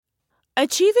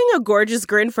Achieving a gorgeous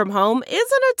grin from home isn't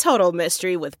a total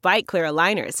mystery with Bite Clear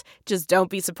aligners. Just don't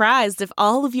be surprised if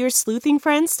all of your sleuthing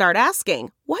friends start asking,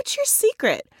 "What's your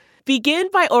secret?" Begin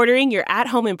by ordering your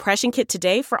at-home impression kit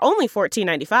today for only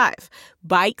 $14.95.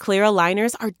 Bite Clear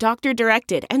aligners are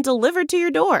doctor-directed and delivered to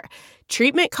your door.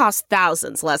 Treatment costs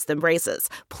thousands less than braces.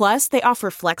 Plus, they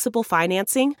offer flexible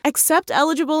financing, accept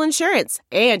eligible insurance,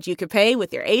 and you can pay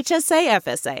with your HSA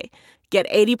FSA. Get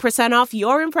 80% off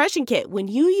your impression kit when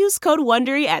you use code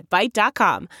WONDERY at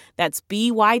Byte.com. That's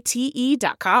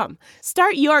BYTE.com.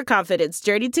 Start your confidence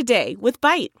journey today with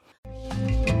Byte.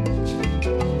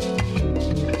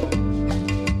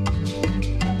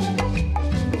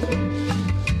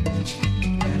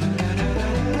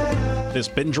 This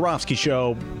Ben Joravsky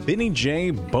Show, Benny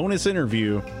J bonus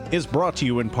interview, is brought to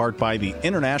you in part by the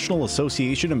International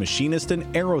Association of Machinists and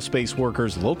Aerospace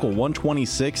Workers, Local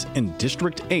 126 and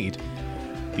District 8,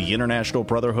 the International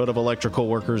Brotherhood of Electrical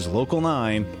Workers, Local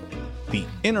 9, the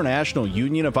International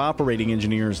Union of Operating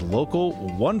Engineers, Local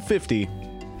 150,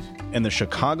 and the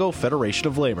Chicago Federation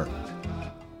of Labor.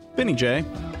 Benny J,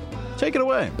 take it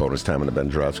away. Bonus time on the Ben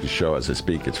Joravsky Show. As I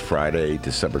speak, it's Friday,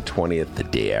 December 20th, the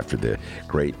day after the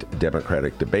great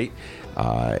Democratic debate.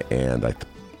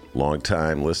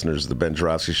 Long-time listeners of the Ben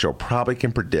Joravsky Show probably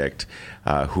can predict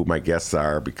who my guests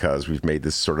are, because we've made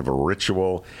this sort of a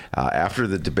ritual. After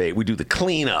the debate, we do the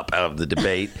cleanup of the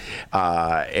debate.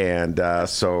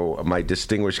 So my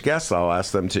distinguished guests, I'll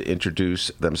ask them to introduce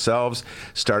themselves,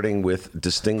 starting with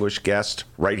distinguished guest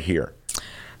right here.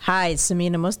 Hi,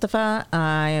 Sameena Mustafa.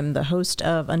 I am the host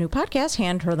of a new podcast,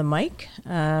 Hand Her the Mic.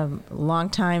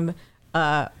 Longtime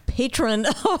patron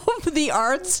of the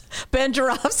arts, Ben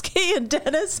Joravsky and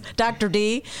Dennis, Dr.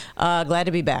 D. Glad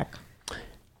to be back.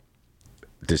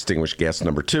 Distinguished guest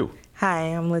number 2. Hi,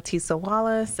 I'm Litesa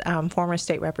Wallace. I'm former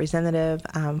state representative,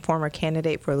 former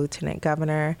candidate for lieutenant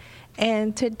governor.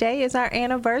 And today is our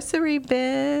anniversary,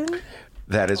 Ben.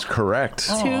 That is correct.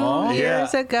 2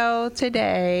 years ago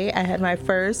today, I had my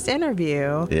first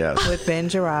interview with Ben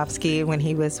Joravsky when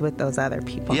he was with those other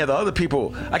people. Yeah, the other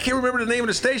people. I can't remember the name of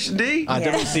the station, D.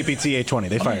 WCPT 820.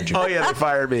 They fired you. Oh, yeah, they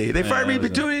fired me. They fired me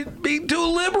being too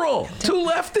liberal, too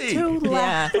lefty. Too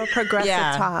left for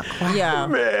progressive talk. Wow. Yeah.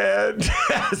 Man,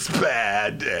 that's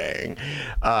bad, dang.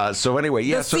 So anyway,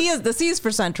 The C is for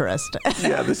centrist.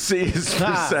 Yeah, the C is for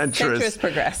centrist. Centrist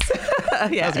progress.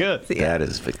 That's good. That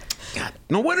is... God,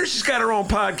 no wonder she's got her own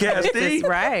podcast, D. That's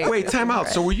right. Wait, time out.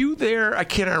 Right. So were you there? I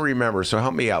cannot remember. So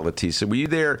help me out, Litesa. Were you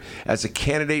there as a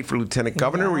candidate for lieutenant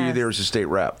governor, or were you there as a state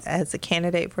rep? As a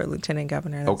candidate for lieutenant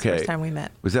governor. That's the first time we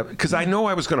met. Was that because I know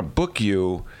I was going to book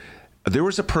you? There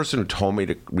was a person who told me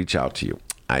to reach out to you.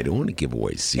 I don't want to give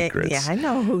away secrets. Yeah, I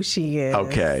know who she is.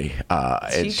 Okay.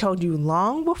 She told you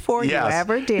long before you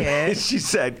ever did. She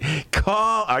said,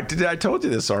 call. I told you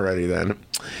this already then.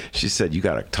 She said, you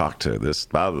got to talk to this,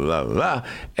 blah, blah, blah, blah.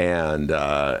 And,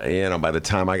 by the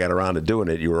time I got around to doing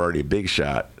it, you were already a big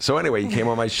shot. So anyway, you came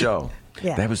on my show.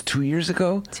 Yeah. That was 2 years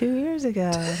ago? 2 years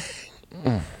ago.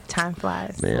 Time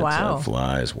flies. Man, wow. Time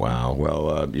flies. Wow.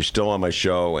 Well, you're still on my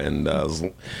show, and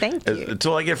thank you.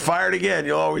 Until I get fired again,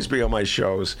 you'll always be on my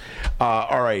shows.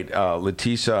 All right,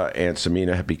 Litesa and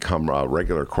Sameena have become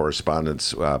regular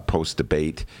correspondents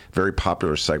post-debate. Very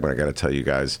popular segment. I got to tell you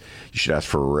guys, you should ask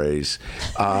for a raise.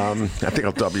 I think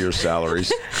I'll double your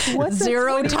salaries. What's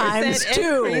 0 times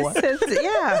 2?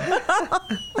 Yeah.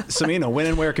 Sameena, when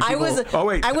and where can people...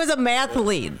 I was a math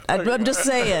lead. I'm just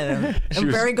saying. I'm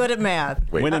very good at math.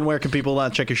 When and where can people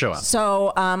check your show out?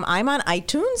 So I'm on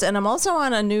iTunes, and I'm also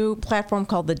on a new platform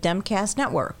called the Demcast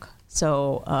Network.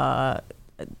 So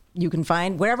you can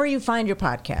find wherever you find your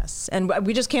podcasts. And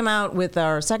we just came out with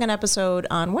our second episode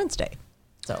on Wednesday.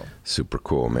 So super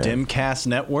cool, man. Dimcast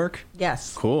Network?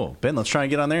 Yes. Cool. Ben, let's try and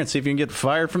get on there and see if you can get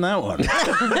fired from that one.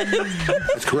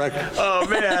 That's correct. Oh,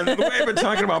 man. The way I've been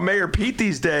talking about Mayor Pete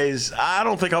these days, I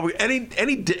don't think I'll be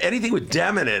anything with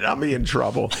Dem in it. I'll be in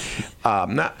trouble.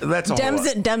 That's a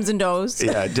Dems and Does.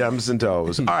 Yeah, Dems and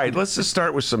Does. All right, let's just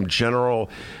start with some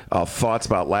general thoughts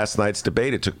about last night's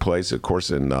debate. It took place, of course,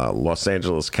 in Los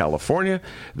Angeles, California.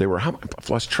 There were, I've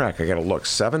lost track. I got to look.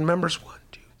 7 members? 1,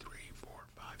 2, 3, 4,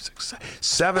 5, 6,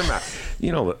 7.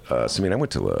 Sameena, I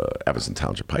went to Evanston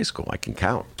Township High School. I can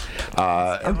count.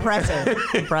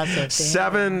 Impressive.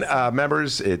 7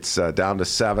 members. It's down to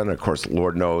 7. Of course,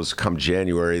 Lord knows, come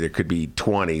January, there could be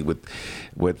 20 with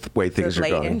the way things are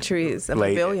going. Late entries of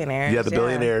the billionaires. Yeah, the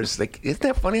billionaires. Isn't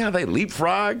that funny how they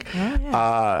leapfrog? Oh,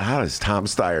 yeah. How is Tom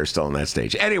Steyer still on that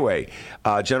stage? Anyway,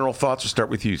 general thoughts. We'll start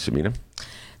with you, Sameena.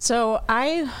 So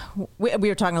we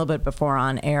were talking a little bit before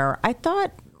on air. I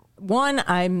thought one,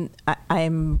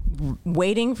 I'm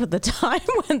waiting for the time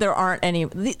when there aren't any.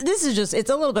 This is just, it's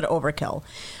a little bit of overkill.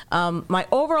 My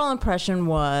overall impression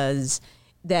was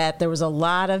that there was a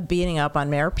lot of beating up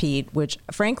on Mayor Pete, which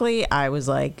frankly, I was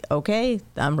like, okay,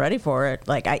 I'm ready for it.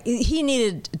 Like he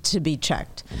needed to be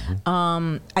checked.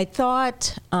 I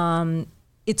thought,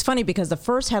 it's funny because the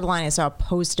first headline I saw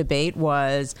post-debate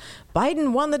was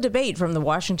Biden won the debate from the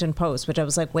Washington Post, which I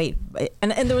was like, wait.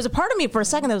 And there was a part of me for a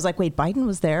second that was like, wait, Biden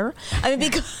was there? I mean,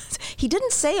 because he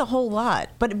didn't say a whole lot,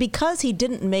 but because he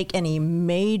didn't make any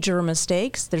major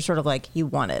mistakes, they're sort of like, he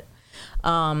won it.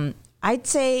 I'd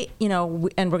say,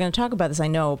 and we're going to talk about this, I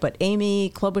know, but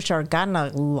Amy Klobuchar got in a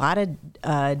lot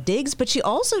of digs, but she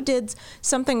also did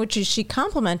something which is she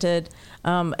complimented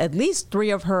at least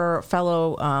three of her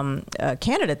fellow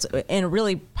candidates in a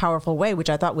really powerful way,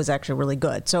 which I thought was actually really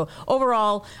good. So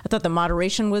overall, I thought the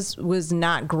moderation was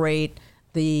not great.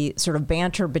 The sort of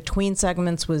banter between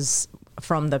segments was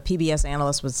from the PBS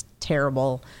analyst was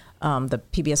terrible. The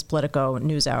PBS Politico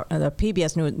news hour, the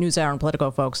PBS news hour and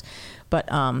Politico folks, but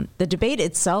the debate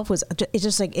itself was it's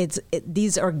just like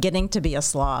these are getting to be a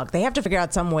slog. They have to figure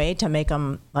out some way to make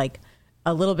them like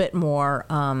a little bit more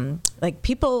like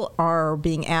people are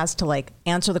being asked to like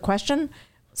answer the question.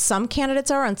 Some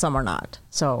candidates are and some are not.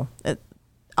 So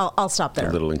I'll stop there.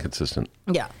 A little inconsistent.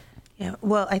 Yeah. Yeah,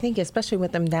 well, I think especially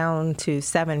with them down to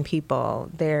 7 people,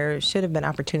 there should have been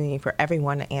opportunity for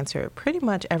everyone to answer pretty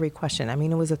much every question. I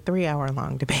mean, it was a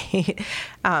 3-hour-long debate.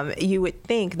 You would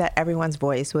think that everyone's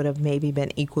voice would have maybe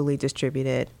been equally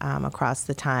distributed across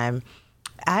the time.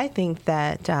 I think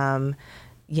that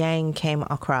Yang came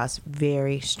across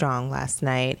very strong last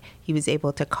night. He was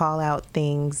able to call out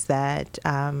things that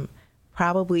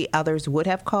probably others would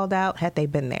have called out had they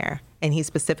been there. And he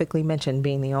specifically mentioned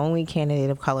being the only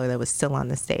candidate of color that was still on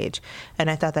the stage.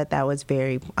 And I thought that was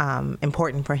very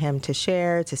important for him to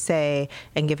share, to say,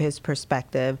 and give his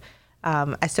perspective.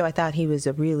 So I thought he was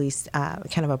a really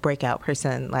kind of a breakout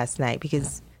person last night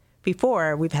because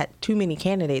before we've had too many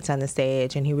candidates on the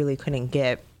stage and he really couldn't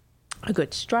get a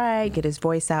good stride, get his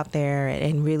voice out there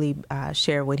and really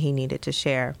share what he needed to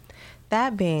share.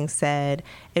 That being said,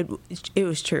 it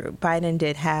was true. Biden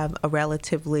did have a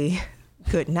relatively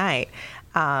good night.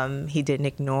 He didn't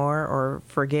ignore or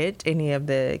forget any of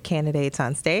the candidates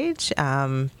on stage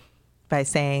by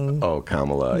saying, "Oh,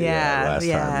 Kamala, last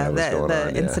time that was going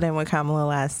on." The incident with Kamala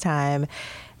last time.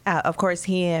 Of course,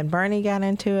 he and Bernie got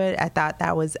into it. I thought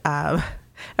that was a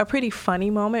pretty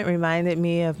funny moment. Reminded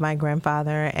me of my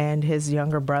grandfather and his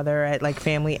younger brother at like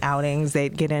family outings.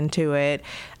 They'd get into it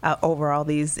over all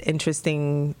these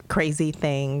interesting, crazy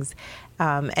things.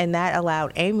 And that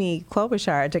allowed Amy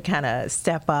Klobuchar to kind of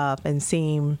step up and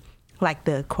seem like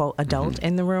the, quote, adult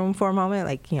in the room for a moment,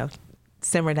 like,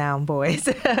 simmer down, boys,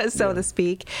 to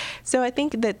speak. So I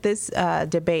think that this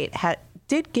debate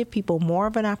did give people more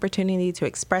of an opportunity to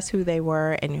express who they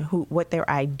were and what their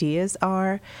ideas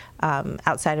are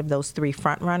outside of those 3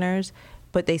 front runners.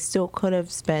 But they still could have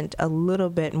spent a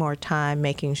little bit more time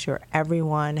making sure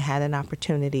everyone had an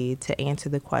opportunity to answer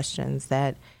the questions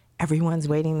that everyone's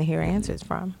waiting to hear answers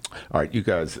from. All right, you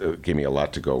guys gave me a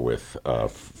lot to go with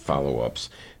follow-ups.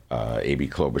 Amy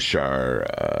Klobuchar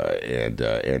and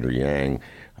Andrew Yang.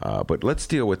 But let's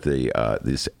deal with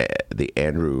the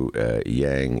Andrew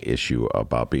Yang issue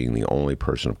about being the only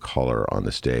person of color on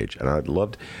the stage. And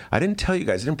I didn't tell you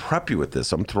guys, I didn't prep you with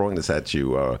this. I'm throwing this at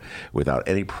you without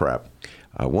any prep.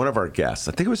 One of our guests,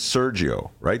 I think it was Sergio,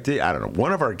 right? I don't know.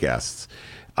 One of our guests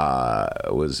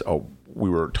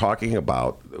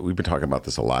we've been talking about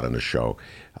this a lot on the show,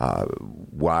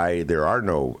 why there are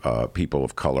no people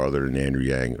of color other than Andrew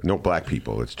Yang, no black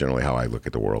people, it's generally how I look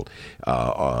at the world,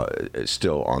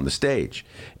 still on the stage.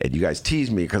 And you guys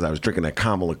teased me because I was drinking that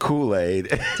Kamala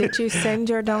Kool-Aid. Did you send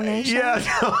your donation? Yeah,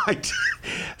 no, I did.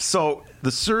 So the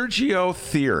Sergio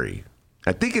theory,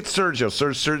 I think it's Sergio.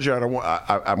 Sergio,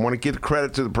 I want to give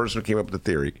credit to the person who came up with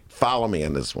the theory. Follow me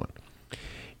on this one.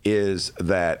 Is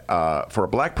that for a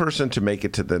black person to make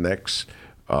it to the next,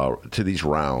 to these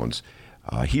rounds,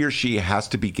 he or she has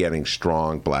to be getting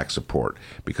strong black support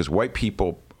because white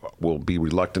people will be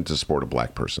reluctant to support a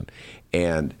black person.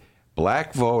 And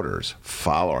black voters,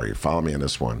 follow me on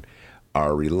this one,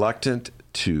 are reluctant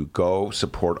to go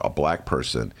support a black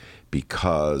person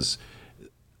because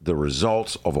the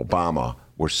results of Obama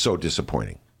were so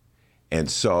disappointing. And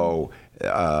so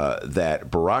that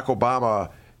Barack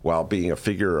Obama, while being a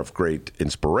figure of great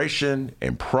inspiration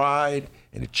and pride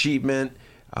and achievement,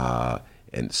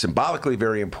 and symbolically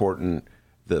very important,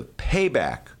 the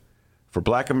payback for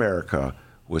Black America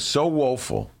was so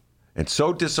woeful and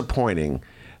so disappointing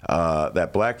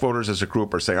that black voters as a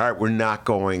group are saying, all right, we're not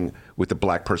going with the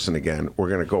black person again. We're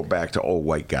going to go back to old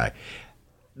white guy.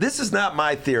 This is not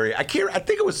my theory. I think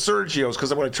it was Sergio's,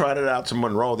 because when I tried it out to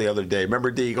Monroe the other day.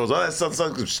 Remember, D? He goes, oh, that sounds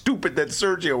something stupid that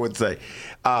Sergio would say.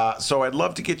 So I'd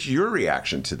love to get your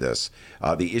reaction to this,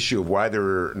 the issue of why there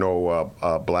are no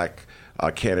black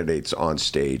candidates on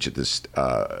stage at this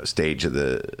stage of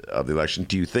the election.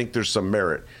 Do you think there's some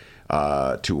merit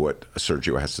to what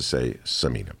Sergio has to say,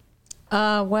 Sameena?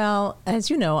 Well, as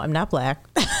you know, I'm not black,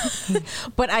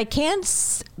 but I can.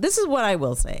 This is what I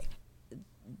will say.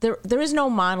 There is no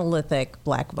monolithic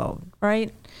black vote,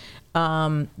 right?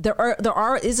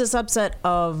 There is a subset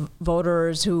of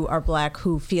voters who are black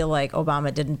who feel like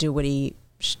Obama didn't do what he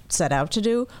set out to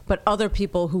do, but other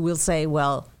people who will say,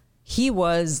 well, he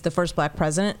was the first black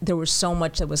president. There was so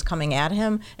much that was coming at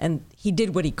him, and he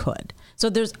did what he could.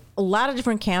 So there's a lot of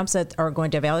different camps that are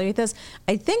going to evaluate this.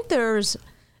 I think there's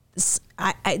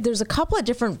a couple of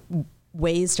different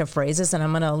ways to phrase this, and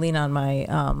I'm going to lean on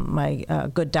my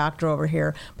good doctor over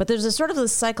here. But there's a sort of a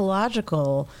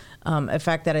psychological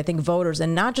effect that I think voters,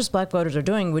 and not just black voters, are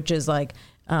doing, which is like,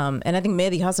 and I think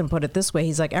Mehdi Hasan put it this way.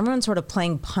 He's like, everyone's sort of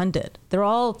playing pundit. They're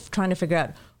all trying to figure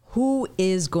out who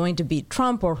is going to beat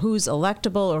Trump, or who's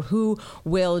electable, or who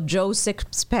will Joe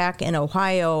Sixpack in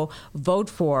Ohio vote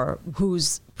for,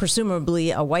 who's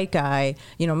presumably a white guy,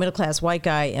 middle-class white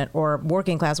guy or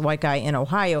working-class white guy in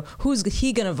Ohio. Who's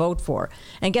he going to vote for?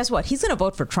 And guess what? He's going to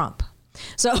vote for Trump.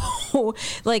 So,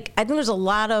 I think there's a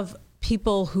lot of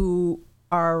people who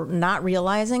are not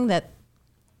realizing that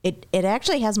it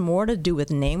actually has more to do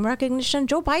with name recognition.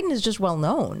 Joe Biden is just well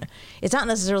known. It's not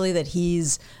necessarily that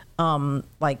he's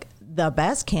the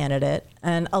best candidate,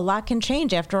 and a lot can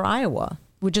change after Iowa,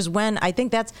 which is when I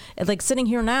think that's like sitting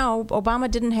here now.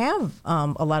 Obama didn't have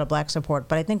a lot of black support,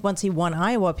 but I think once he won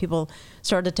Iowa, people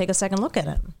started to take a second look at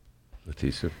him.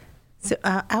 Litesa? So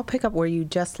I'll pick up where you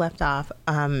just left off.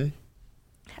 I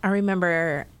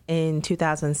remember in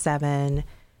 2007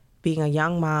 being a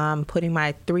young mom, putting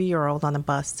my 3-year-old on a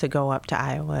bus to go up to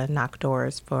Iowa and knock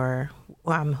doors for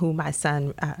who my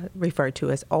son referred to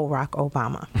as Old Rock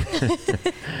Obama.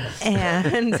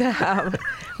 And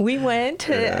we went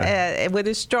with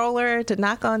a stroller to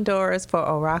knock on doors for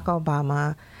Old Rock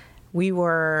Obama. We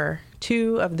were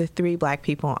 2 of the 3 black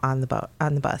people on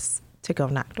the bus to go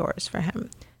knock doors for him.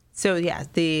 So yeah,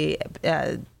 the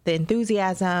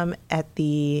enthusiasm at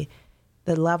the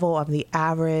level of the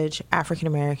average African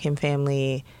American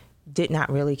family did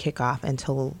not really kick off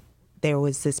until there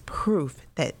was this proof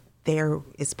that there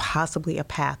is possibly a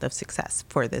path of success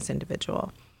for this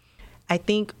individual. I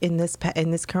think in this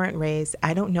current race,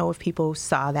 I don't know if people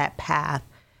saw that path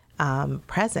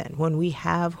present. When we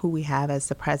have who we have as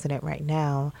the president right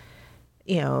now,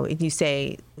 you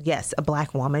say, yes, a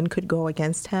black woman could go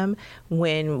against him,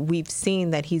 when we've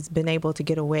seen that he's been able to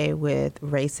get away with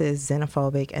racist,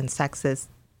 xenophobic, and sexist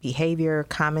behavior,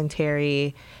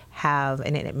 commentary, have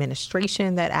an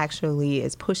administration that actually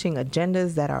is pushing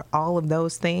agendas that are all of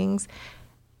those things.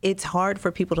 It's hard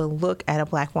for people to look at a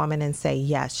black woman and say,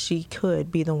 yes, she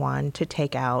could be the one to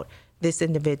take out this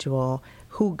individual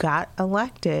who got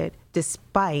elected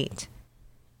despite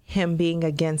him being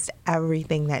against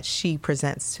everything that she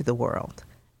presents to the world.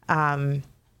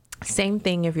 Same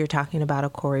thing if you're talking about a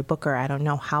Cory Booker. I don't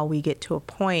know how we get to a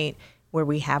point where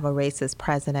we have a racist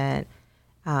president,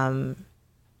 and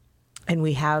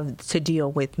we have to deal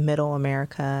with middle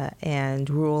America and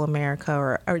rural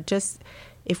America, or just,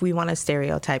 if we want to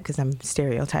stereotype, because I'm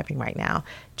stereotyping right now,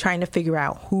 trying to figure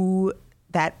out who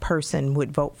that person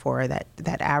would vote for, that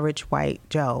average white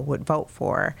Joe would vote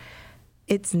for.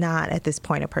 It's not at this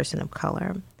point a person of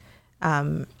color.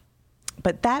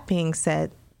 But that being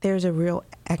said, there's a real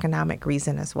economic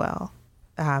reason as well.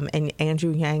 And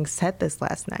Andrew Yang said this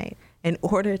last night. In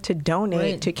order to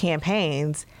donate to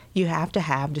campaigns, you have to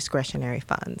have discretionary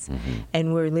funds. Mm-hmm.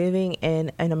 And we're living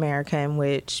in an America in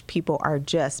which people are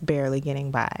just barely getting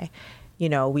by.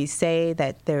 We say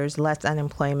that there's less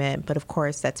unemployment, but of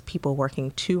course that's people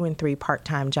working 2 and 3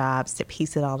 part-time jobs to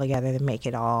piece it all together to make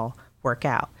it all work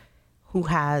out. Who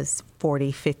has $40,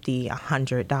 $50,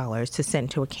 $100 to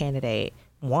send to a candidate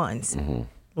once,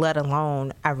 let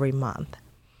alone every month?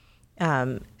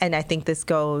 And I think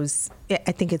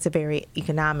I think it's a very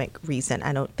economic reason.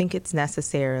 I don't think it's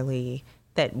necessarily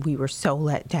that we were so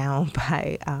let down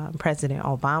by President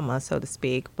Obama, so to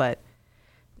speak, but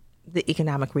the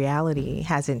economic reality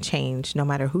hasn't changed no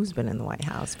matter who's been in the White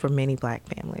House for many black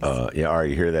families.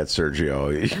 You hear that,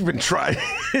 Sergio? You've been trying,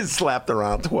 slapped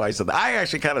around twice. I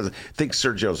actually kind of think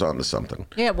Sergio's onto something.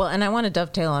 Yeah, well, and I want to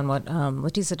dovetail on what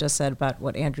Litesa just said about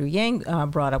what Andrew Yang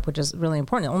brought up, which is really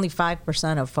important. Only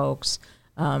 5% of folks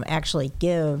actually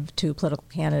give to political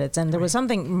candidates. And there was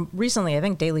something recently, I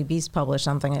think Daily Beast published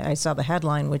something, I saw the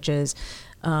headline, which is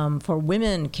for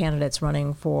women candidates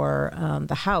running for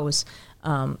the House,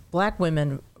 black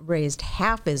women raised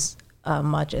half as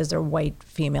much as their white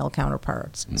female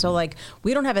counterparts. Mm-hmm. So, like,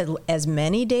 we don't have as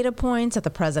many data points at the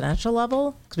presidential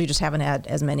level because we just haven't had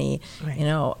as many,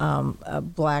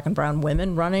 black and brown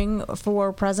women running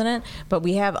for president. But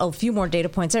we have a few more data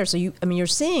points there. So, you're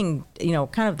seeing,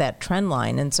 kind of that trend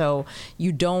line. And so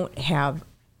you don't have.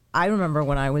 I remember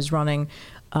when I was running.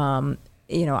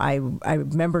 I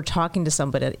remember talking to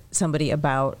somebody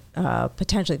about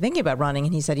potentially thinking about running,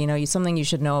 and he said, something you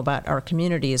should know about our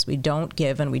community is we don't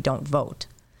give and we don't vote.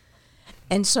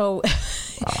 And so,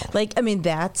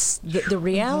 that's the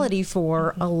reality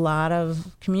for a lot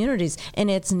of communities,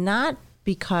 and it's not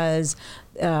because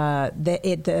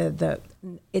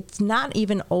it's not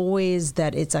even always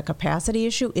that it's a capacity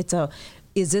issue.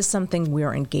 Is this something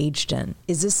we're engaged in?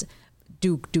 Is this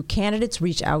Do candidates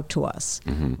reach out to us?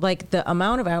 Mm-hmm. Like the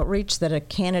amount of outreach that a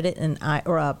candidate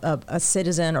or a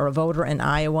citizen or a voter in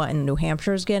Iowa and New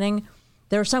Hampshire is getting,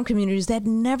 there are some communities that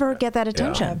never get that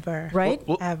attention. Ever. Right?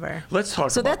 Well, ever. Let's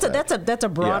talk about that. That's a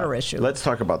broader issue. Let's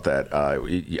talk about that.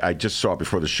 I just saw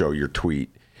before the show your tweet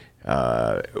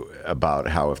about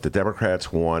how if the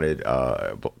Democrats wanted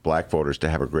black voters to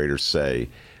have a greater say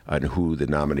on who the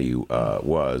nominee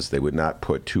was, they would not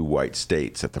put two white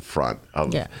states at the front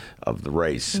of the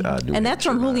race. Mm-hmm. And that's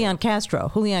from Julian Castro.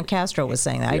 Julian Castro was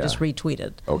saying that. I just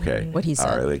retweeted what he said.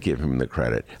 All right, they give him the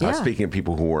credit. Speaking of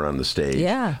people who weren't on the stage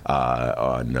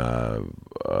on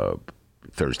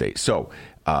Thursday. So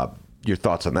your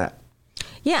thoughts on that?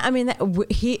 Yeah,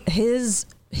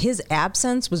 his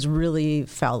absence was really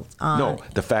felt on. No,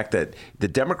 the fact that the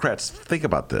Democrats, think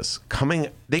about this,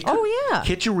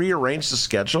 can't you rearrange the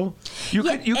schedule? You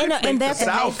could make the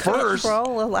South first.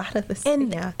 Control a lot of the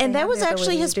state. And that was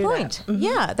actually his point. Mm-hmm.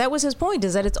 Yeah, that was his point,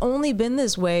 is that it's only been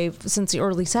this way since the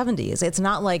early 70s. It's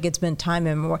not like it's been time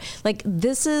immemorial. Like,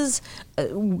 this is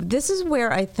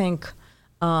where I think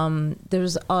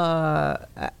there's I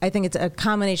think it's a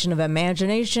combination of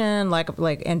imagination,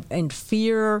 and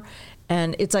fear.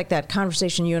 And it's like that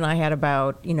conversation you and I had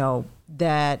about,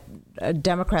 that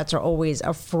Democrats are always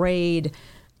afraid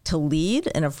to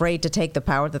lead and afraid to take the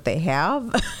power that they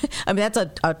have. That's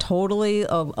a totally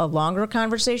a longer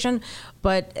conversation,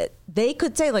 but they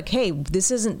could say, like, hey,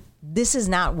 this is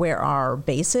not where our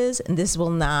base is, and this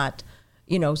will not,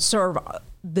 serve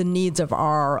the needs of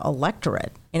our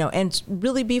electorate, and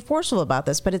really be forceful about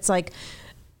this. But it's like,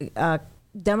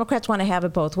 Democrats want to have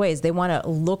it both ways. They want to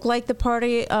look like the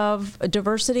party of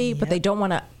diversity, but they don't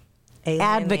want to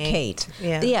advocate.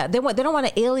 Yeah, they don't want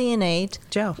to alienate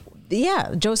Joe.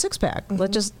 Yeah, Joe Sixpack. Mm-hmm.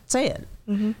 Let's just say it.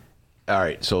 Mm-hmm. All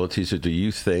right. So, Litesa, do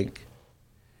you think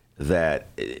that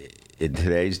in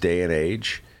today's day and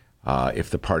age,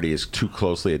 if the party is too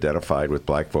closely identified with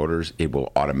black voters, it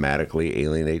will automatically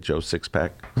alienate Joe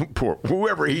Sixpack,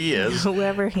 whoever he is?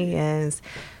 Whoever he is.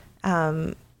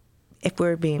 If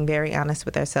we're being very honest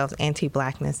with ourselves,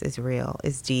 anti-blackness is real,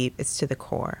 is deep, it's to the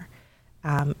core.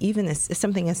 Even it's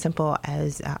something as simple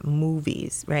as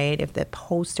movies, right? If the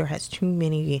poster has too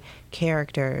many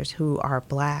characters who are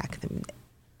black,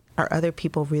 are other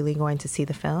people really going to see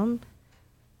the film?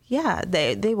 Yeah,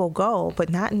 they will go,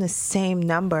 but not in the same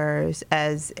numbers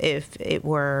as if it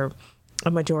were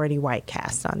a majority white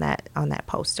cast on that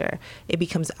poster. It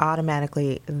becomes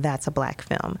automatically, that's a black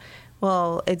film.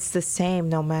 Well, it's the same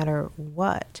no matter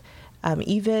what.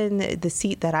 Even the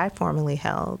seat that I formerly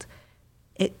held,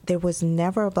 there was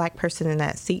never a black person in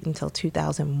that seat until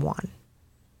 2001.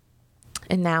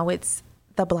 And now it's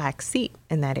the black seat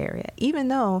in that area. Even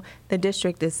though the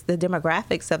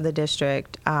demographics of the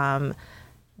district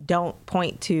don't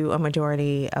point to a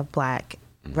majority of black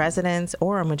residents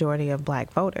or a majority of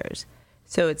black voters.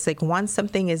 So it's like once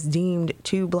something is deemed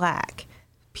too black,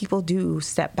 people do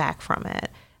step back from it.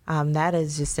 That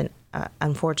is just an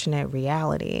unfortunate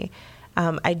reality.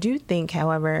 I do think,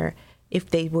 however, if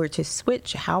they were to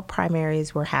switch how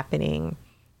primaries were happening,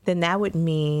 then that would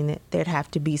mean there'd have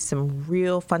to be some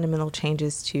real fundamental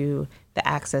changes to the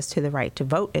access to the right to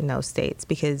vote in those states,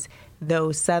 because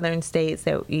those southern states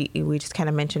that we just kind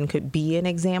of mentioned could be an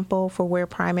example for where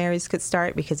primaries could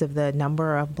start because of the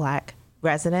number of black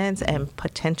residents and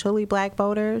potentially black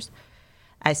voters.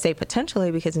 I say potentially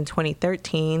because in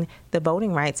 2013, the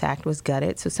Voting Rights Act was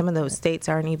gutted. So some of those states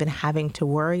aren't even having to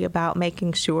worry about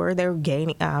making sure they're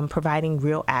providing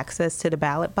real access to the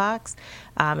ballot box.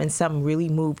 And some really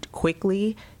moved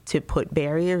quickly to put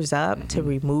barriers up to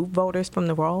remove voters from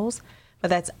the rolls. But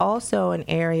that's also an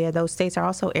area, those states are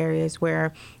also areas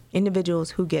where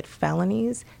individuals who get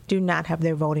felonies do not have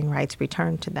their voting rights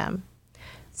returned to them.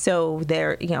 So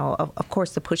there, of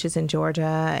course, the pushes in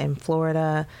Georgia and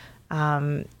Florida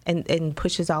and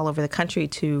pushes all over the country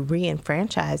to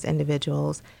re-enfranchise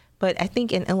individuals. But I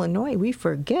think in Illinois, we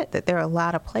forget that there are a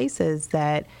lot of places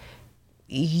that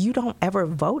you don't ever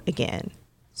vote again.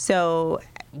 So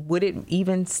would it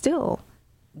even still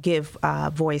give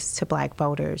voice to Black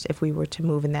voters if we were to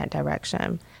move in that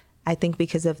direction? I think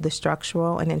because of the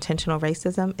structural and intentional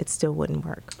racism, it still wouldn't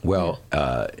work. Well,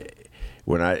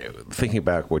 when thinking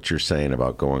back what you're saying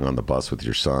about going on the bus with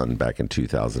your son back in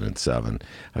 2007, I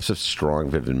have such strong,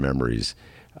 vivid memories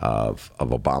of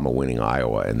Obama winning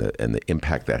Iowa and the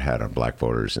impact that had on Black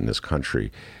voters in this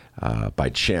country. By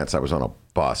chance, I was on a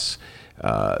bus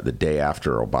the day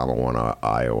after Obama won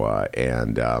Iowa,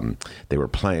 and they were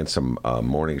playing some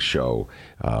morning show,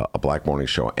 a Black morning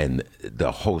show, and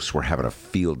the hosts were having a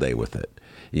field day with it.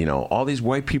 All these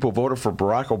white people voted for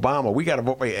Barack Obama. We got to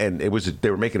vote. And they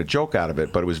were making a joke out of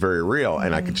it, but it was very real.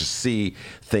 And I could just see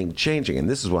things changing. And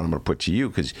this is what I'm going to put to you,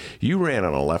 because you ran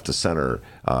on a left of center,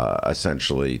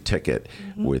 essentially, ticket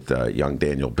with young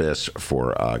Daniel Biss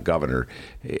for governor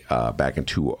back in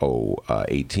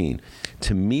 2018.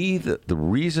 To me, the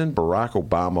reason Barack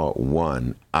Obama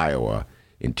won Iowa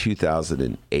in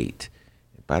 2008,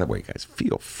 by the way, guys,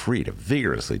 feel free to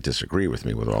vigorously disagree with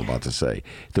me with what I'm about to say.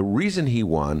 The reason he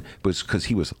won was because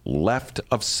he was left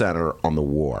of center on the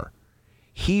war.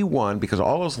 He won because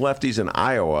all those lefties in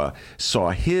Iowa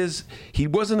saw he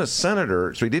wasn't a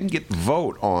senator, so he didn't get the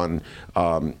vote on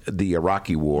the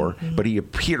Iraqi war, but he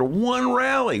appeared at one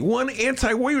rally, one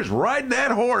anti-war. He was riding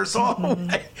that horse all the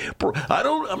way.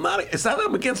 It's not that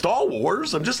I'm against all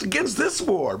wars, I'm just against this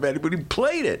war, man. But he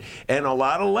played it. And a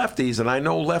lot of lefties, and I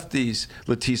know lefties,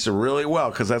 Litesa, really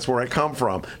well, because that's where I come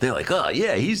from. They're like, oh,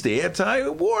 yeah, he's the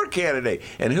anti-war candidate.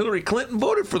 And Hillary Clinton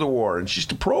voted for the war, and she's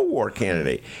the pro-war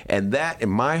candidate. And that, in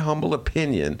my humble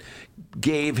opinion,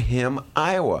 gave him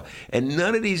Iowa. And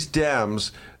none of these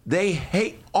Dems, they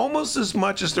hate almost as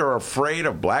much as they're afraid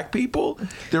of Black people,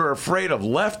 they're afraid of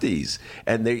lefties.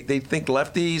 And they think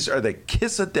lefties are the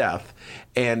kiss of death.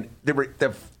 And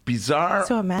they're bizarre.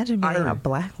 So imagine being a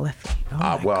Black lefty.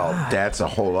 God. That's a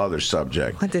whole other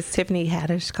subject. What, does Tiffany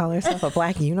Haddish call herself, a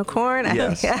Black unicorn?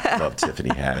 Yes, love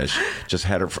Tiffany Haddish. Just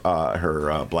had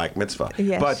her Black mitzvah.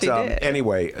 Yes, but she did.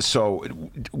 Anyway, so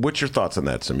what's your thoughts on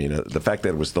that, Sameena? The fact that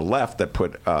it was the left that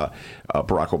put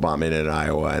Barack Obama in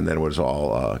Iowa, and then it was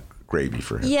all gravy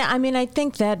for him. Yeah, I mean, I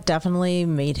think that definitely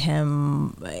made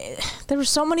him. There were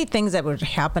so many things that were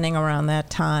happening around that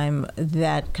time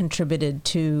that contributed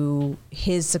to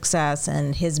his success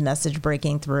and his message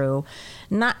breaking through.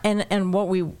 And what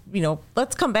we,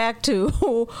 let's come back to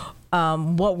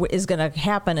what is going to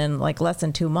happen in like less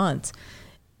than 2 months.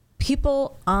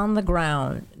 People on the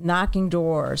ground, knocking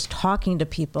doors, talking to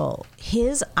people.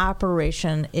 His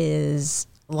operation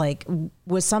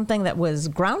was something that was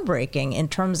groundbreaking in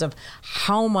terms of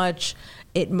how much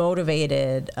it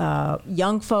motivated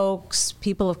young folks,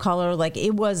 people of color. Like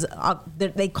it was,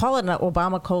 they call it an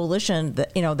Obama coalition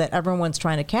that that everyone's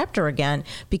trying to capture again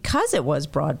because it was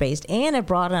broad based and it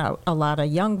brought out a lot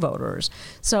of young voters.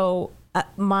 So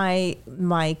my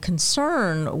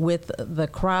concern with the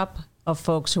crop of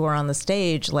folks who were on the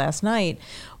stage last night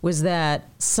was that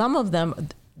some of them.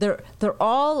 They're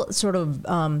all sort of,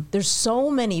 there's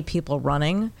so many people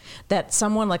running that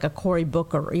someone like a Cory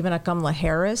Booker or even a Kamala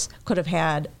Harris could have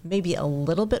had maybe a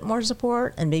little bit more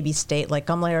support and maybe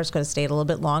Kamala Harris could have stayed a little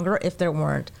bit longer if there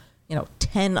weren't,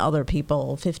 10 other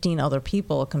people, 15 other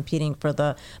people competing for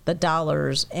the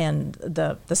dollars and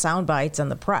the sound bites and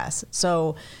the press.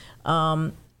 So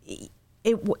Obama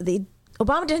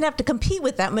didn't have to compete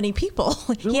with that many people.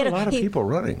 There were a lot of people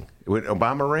running. When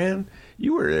Obama ran,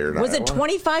 you were there. Was it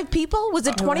 25 people? Was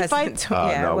it 25?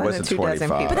 No, it wasn't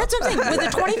 25. But that's what I'm saying. Was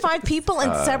it 25 people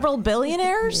and several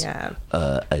billionaires? Yeah.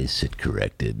 I sit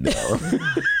corrected now.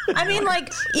 I mean,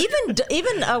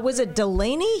 even was it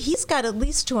Delaney? He's got at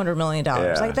least $200 million.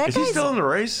 Yeah. Like that. Is he still in the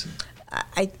race?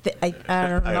 I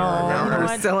don't know.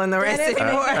 We're still in the race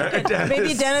anymore.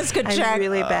 Maybe Dennis could check. I'm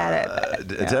really bad at it.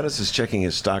 Dennis is checking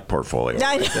his stock portfolio.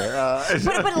 Right there.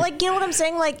 But you know what I'm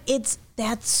saying? Like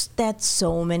that's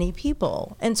so many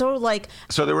people, and so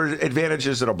there were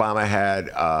advantages that Obama had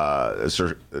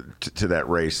to that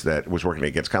race that was working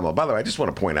against Kamala. By the way, I just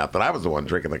want to point out that I was the one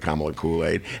drinking the Kamala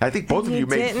Kool-Aid. I think both of you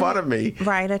made fun of me.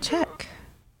 Write a check.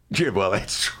 Yeah, well,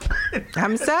 that's true.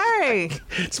 I'm sorry.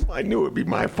 I knew it would be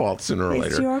my fault sooner or later.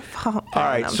 It's your fault. All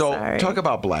right, talk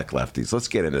about Black lefties. Let's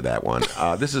get into that one.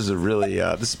 This is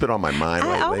this has been on my mind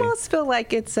lately. I almost feel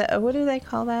like it's what do they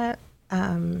call that?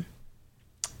 I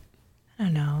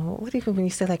don't know. What even when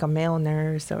you say like a male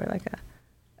nurse or like a,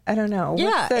 I don't know.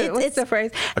 Yeah, what's the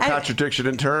phrase? A contradiction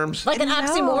in terms? Like an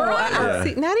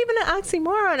oxymoron? Not even an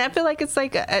oxymoron. I feel like it's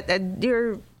like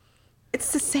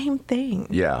it's the same thing.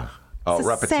 Yeah. Oh, It's the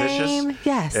repetitious? same.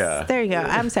 Yes. Yeah. There you go.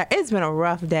 I'm sorry. It's been a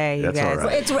rough day, you That's guys. all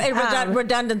right. It's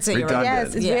redundancy. Right? Redundant.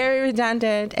 Yes, it's very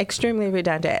redundant, extremely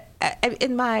redundant.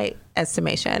 In my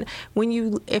estimation,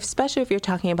 especially if you're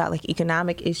talking about like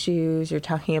economic issues, you're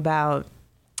talking about,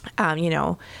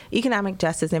 economic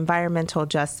justice, environmental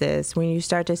justice, when you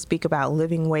start to speak about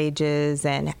living wages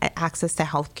and access to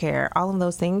health care, all of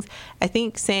those things, I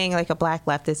think saying like a black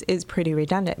leftist is pretty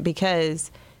redundant because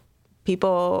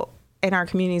people in our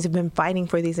communities have been fighting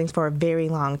for these things for a very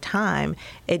long time.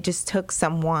 It just took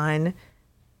someone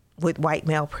with white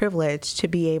male privilege to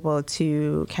be able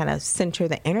to kind of center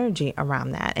the energy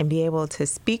around that and be able to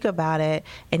speak about it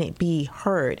and it be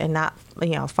heard and not,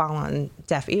 fall on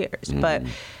deaf ears. But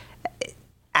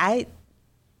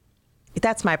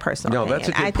that's my personal opinion. That's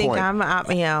a good I think point.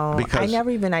 I never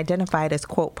even identified as,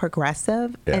 quote,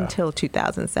 progressive until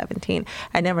 2017.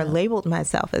 I never labeled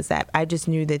myself as that. I just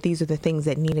knew that these are the things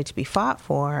that needed to be fought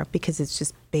for because it's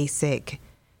just basic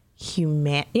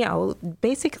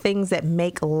basic things that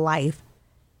make life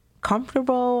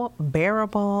comfortable,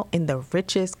 bearable in the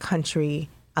richest country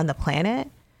on the planet.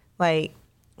 Like,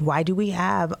 why do we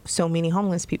have so many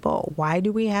homeless people? Why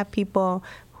do we have people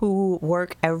who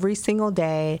work every single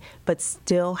day but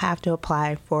still have to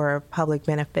apply for public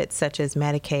benefits such as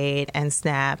Medicaid and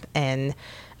SNAP and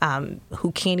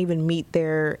who can't even meet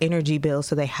their energy bills,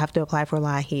 so they have to apply for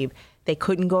LIHEAP? They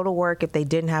couldn't go to work if they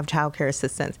didn't have child care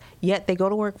assistance, yet they go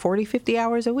to work 40, 50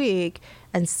 hours a week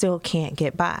and still can't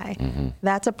get by. Mm-hmm.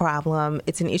 That's a problem.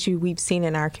 It's an issue we've seen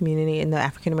in our community, in the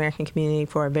African-American community,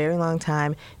 for a very long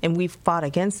time, and we've fought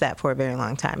against that for a very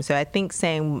long time. So I think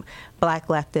saying black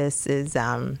leftists is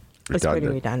pretty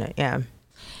redundant. Yeah.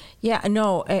 Yeah,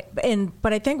 no,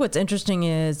 but I think what's interesting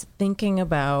is thinking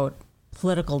about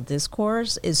political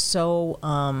discourse is so,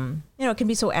 it can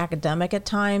be so academic at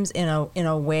times in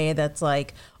a way that's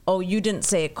like, oh, you didn't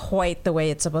say it quite the way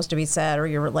it's supposed to be said, or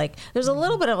you're like, there's a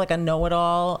little bit of like a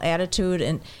know-it-all attitude,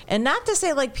 and not to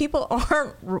say like people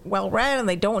aren't well-read and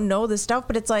they don't know this stuff,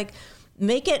 but it's like,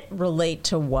 make it relate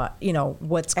to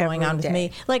what's going on with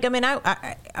me. Like, I mean,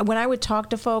 I when I would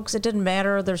talk to folks, it didn't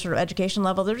matter their sort of education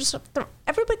level.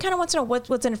 Everybody kind of wants to know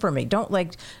what's in it for me. Don't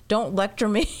lecture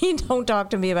me. Don't talk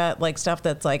to me about like stuff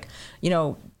that's like,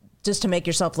 just to make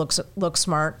yourself look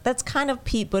smart. That's kind of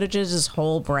Pete Buttigieg's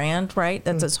whole brand, right?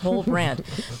 That's his whole brand.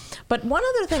 But one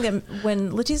other thing that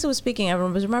when Litesa was speaking, I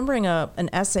was remembering an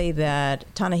essay that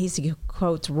Ta-Nehisi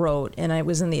Coates wrote, and it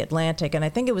was in the Atlantic, and I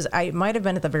think it might have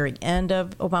been at the very end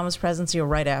of Obama's presidency or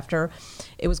right after.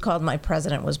 It was called "My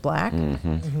President Was Black," and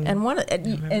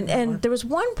and there was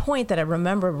one point that I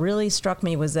remember really struck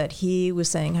me was that he was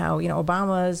saying how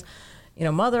Obama's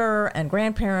mother and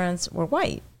grandparents were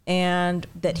white. And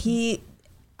that he,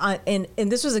 and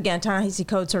this was again Ta-Nehisi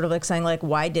Coates sort of like saying like,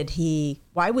 why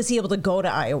was he able to go to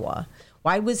Iowa?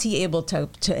 Why was he able to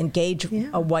engage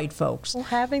white folks? Well,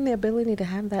 having the ability to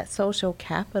have that social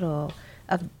capital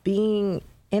of being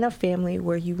in a family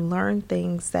where you learn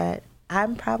things that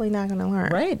I'm probably not going to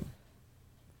learn. Right.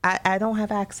 I don't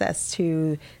have access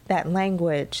to that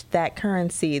language, that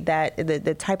currency, that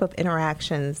the type of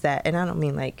interactions that, and I don't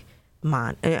mean like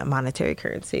monetary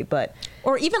currency, but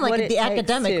or even like the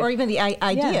academic or even the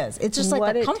ideas. It's just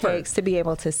like the comfort. What it takes to be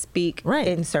able to speak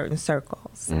in certain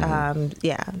circles.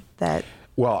 Mm-hmm.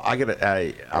 Well,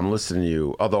 I'm listening to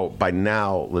you. Although by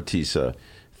now, Litesa,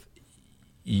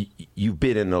 you've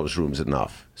been in those rooms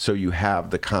enough, so you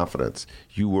have the confidence.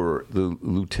 You were the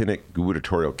lieutenant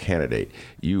gubernatorial candidate.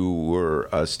 You were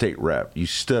a state rep. You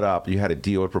stood up. You had to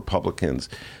deal with Republicans.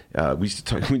 We used to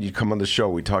talk, when you come on the show,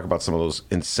 we talk about some of those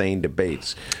insane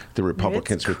debates the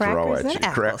Republicans would throw at you.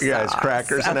 It's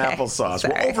crackers and applesauce.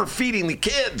 We're overfeeding the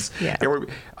kids. Yeah.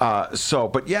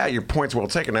 But your point's well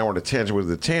taken. Now we're on a tangent with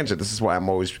the tangent. This is why I'm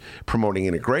always promoting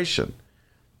integration.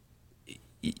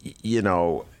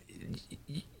 You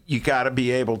got to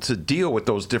be able to deal with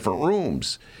those different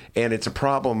rooms. And it's a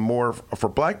problem more for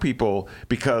black people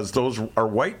because those are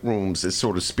white rooms,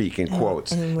 so to speak, in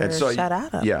quotes. And we're shut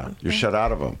out of them. You're shut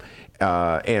out of them.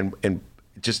 And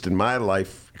just in my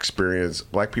life experience,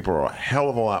 black people are a hell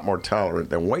of a lot more tolerant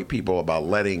than white people about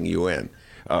letting you in.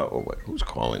 Who's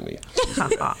calling me?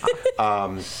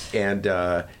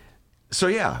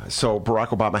 So Barack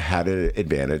Obama had an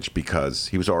advantage because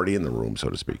he was already in the room, so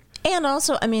to speak. And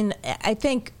also, I mean, I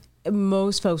think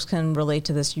most folks can relate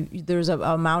to this. There's an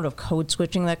amount of code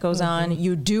switching that goes on.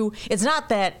 You do. It's not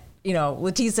that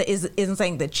Litesa isn't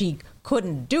saying that she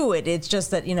couldn't do it. It's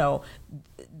just that, you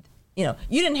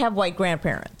didn't have white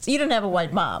grandparents. You didn't have a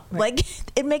white mom. Right. Like,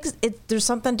 it makes it, there's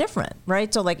something different,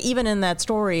 right? So, like, even in that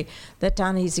story that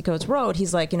Ta-Nehisi Coates wrote,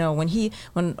 he's like, when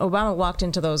Obama walked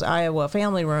into those Iowa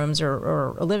family rooms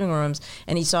or living rooms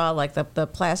and he saw, like, the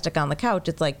plastic on the couch,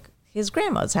 it's like his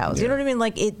grandma's house. Yeah. You know what I mean?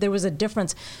 Like, there was a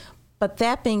difference. But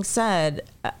that being said,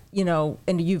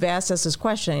 and you've asked us this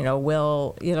question,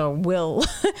 will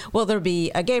there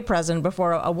be a gay president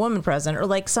before a woman president? Or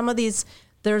like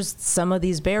there's some of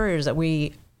these barriers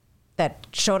that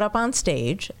showed up on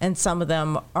stage, and some of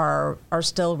them are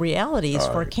still realities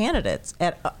for candidates,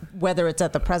 whether it's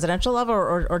at the presidential level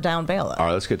or down ballot. All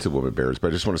right, let's get to women barriers. But I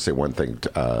just want to say one thing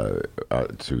to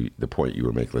the point you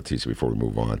were making, Litesa, before we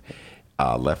move on.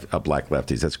 Black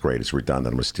lefties, that's great. It's redundant.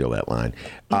 I'm going to steal that line.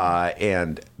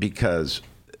 And because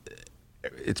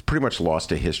it's pretty much lost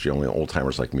to history, only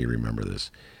old-timers like me remember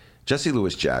this. Jesse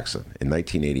Louis Jackson, in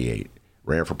 1988,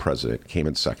 ran for president, came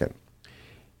in second.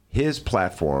 His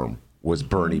platform was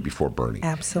Bernie before Bernie.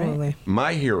 Absolutely. Right.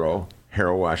 My hero,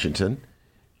 Harold Washington,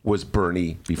 was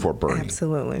Bernie before Bernie.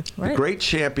 Absolutely. The great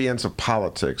champions of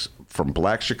politics from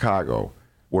Black Chicago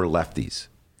were lefties.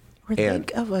 Or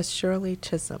think of a Shirley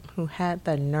Chisholm who had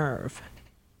the nerve,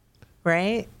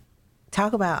 right?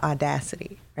 Talk about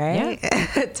audacity, right?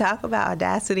 Yeah. Talk about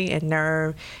audacity and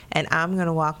nerve. And I'm going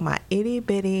to walk my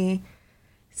itty-bitty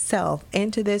self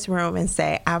into this room and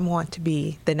say, I want to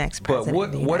be the next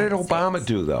president. But what did Obama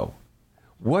do, though?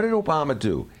 What did Obama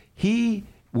do? He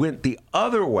went the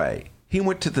other way. He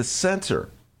went to the center.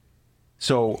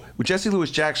 So Jesse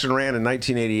Louis Jackson ran in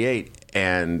 1988,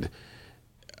 and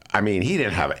he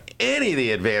didn't have any of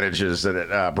the advantages that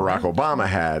Barack Obama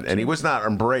had, and he was not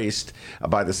embraced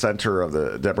by the center of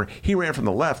the. He ran from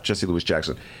the left, Jesse Louis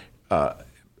Jackson.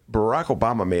 Barack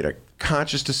Obama made a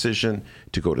conscious decision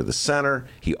to go to the center.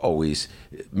 He always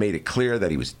made it clear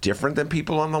that he was different than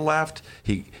people on the left.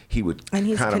 He would, and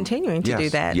he's continuing to do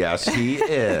that. Yes, he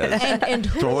is.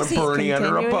 and throwing Bernie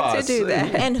under a bus. To do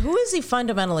that. And who is he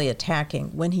fundamentally attacking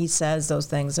when he says those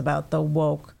things about the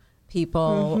woke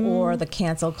people or the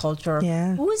cancel culture?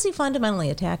 Yeah. Who is he fundamentally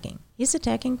attacking? He's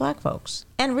attacking black folks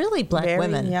and really black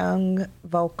women. Very young,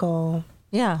 vocal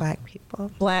black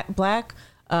people. Black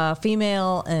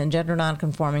female and gender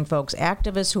nonconforming folks,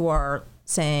 activists who are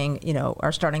saying,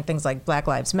 are starting things like Black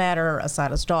Lives Matter,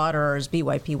 Asada's Daughters,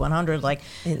 BYP 100. Like,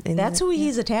 that's who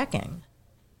he's attacking.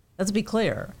 Let's be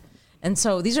clear. And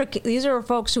so these are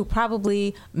folks who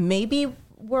probably maybe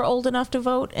were old enough to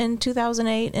vote in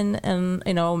 2008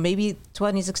 and maybe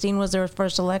 2016 was their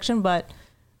first election, but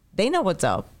they know what's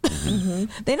up.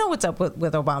 They know what's up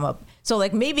with Obama. So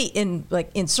like maybe in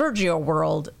Sergio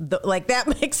world,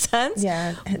 that makes sense.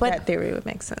 Yeah, but that theory would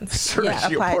make sense.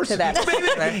 Sergio, apply it to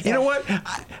that. You know what?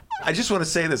 I just want to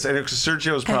say this, and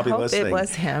Sergio's probably listening. It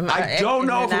was him. I don't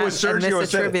know if it was Sergio.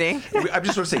 I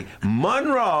just want to say,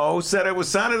 Monroe said it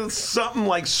sounded something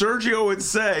like Sergio would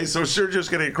say, so Sergio's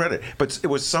going to get credit. But it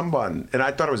was someone, and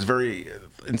I thought it was a very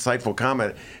insightful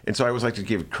comment, and so I always like to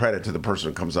give credit to the person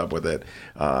who comes up with it.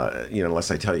 Unless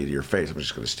I tell you to your face, I'm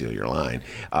just going to steal your line.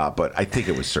 But I think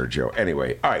it was Sergio.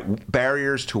 Anyway, all right,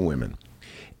 barriers to women.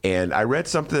 And I read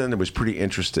something that was pretty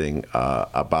interesting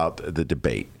about the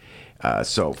debate.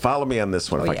 So follow me on this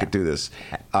one, I could do this.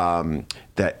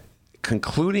 That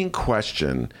concluding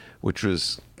question, which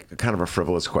was kind of a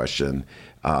frivolous question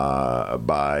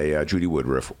by Judy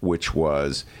Woodruff, which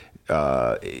was,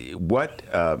 what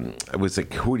was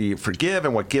it? Who do you forgive,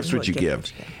 and what gifts would you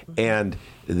give? And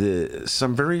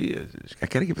I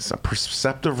got to give it some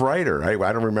perceptive writer.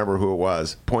 I don't remember who it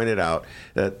was. Pointed out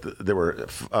that there were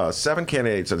 7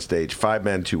 candidates on stage, 5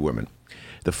 men, 2 women.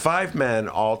 The 5 men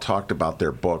all talked about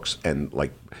their books and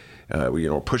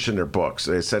pushing their books,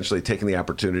 essentially taking the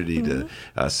opportunity to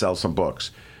sell some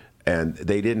books, and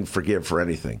they didn't forgive for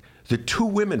anything. The 2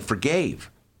 women forgave.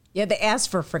 Yeah, they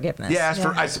asked for forgiveness.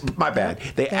 My bad.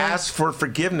 They asked for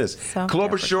forgiveness.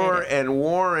 Klobuchar and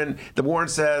Warren, Warren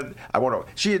said,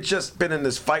 she had just been in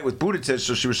this fight with Buttigieg,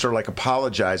 so she was sort of like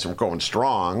apologizing for going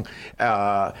strong,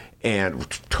 and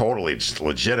totally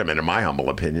legitimate in my humble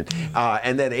opinion.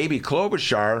 And then Amy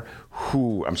Klobuchar,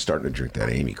 who, I'm starting to drink that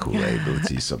Amy Kool-Aid, but let's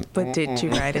see some. But did you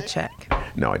write a check?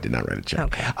 No, I did not write a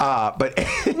check.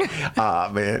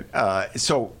 Okay.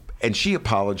 And she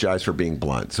apologized for being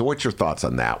blunt. So what's your thoughts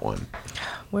on that one?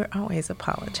 We're always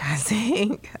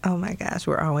apologizing. Oh, my gosh,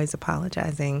 we're always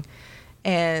apologizing.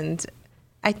 And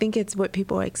I think it's what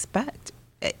people expect.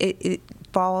 It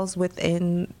falls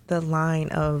within the line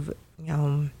of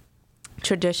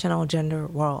traditional gender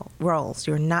roles.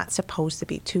 You're not supposed to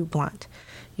be too blunt.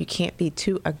 You can't be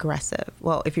too aggressive.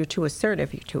 Well, if you're too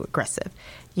assertive, you're too aggressive.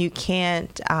 You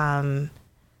can't,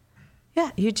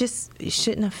 you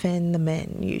shouldn't offend the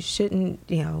men. You shouldn't,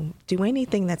 do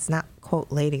anything that's not,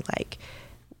 quote, ladylike.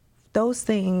 Those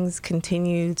things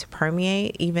continue to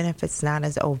permeate, even if it's not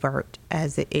as overt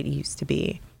as it used to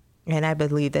be. And I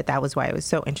believe that was why it was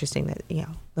so interesting that,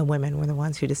 the women were the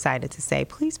ones who decided to say,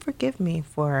 please forgive me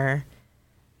for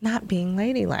not being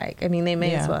ladylike. I mean, they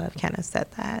may as well have kind of said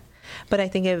that. But I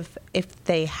think if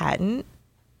they hadn't,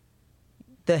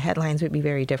 the headlines would be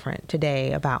very different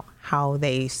today about how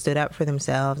they stood up for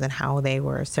themselves and how they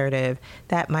were assertive.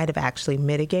 That might have actually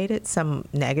mitigated some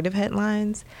negative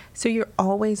headlines. So you're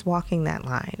always walking that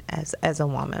line as a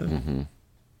woman. Mm-hmm.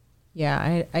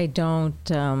 Yeah, I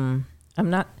don't, I'm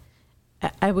not,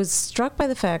 I was struck by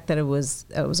the fact that it was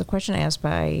a question asked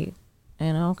by,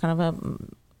 kind of a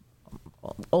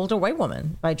older white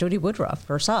woman, by Jody Woodruff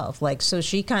herself. So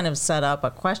she kind of set up a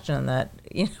question that,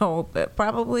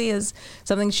 probably is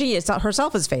something she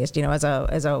herself has faced, as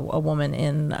a woman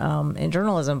in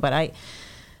journalism. But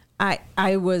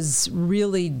I was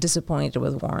really disappointed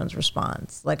with Warren's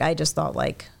response. I just thought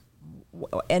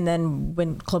and then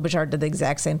when Klobuchar did the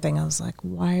exact same thing, I was like,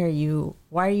 why are you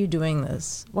doing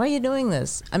this? Why are you doing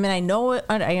this? I mean, I know it,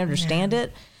 I understand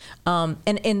it.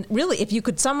 And really, if you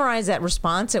could summarize that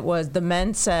response, it was the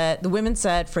women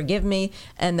said, forgive me.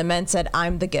 And the men said,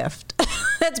 I'm the gift.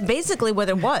 That's basically what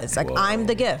it was. Whoa. I'm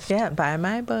the gift. Yeah. Buy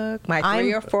my book, my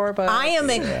 3 or 4 books. I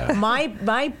am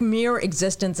my mere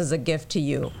existence is a gift to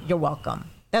you. You're welcome.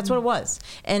 That's what it was.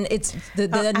 And it's the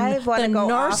narcissism.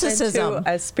 Off into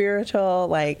a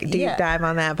spiritual, deep dive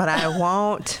on that, but I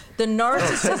won't. The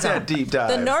narcissism. Deep dive.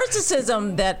 The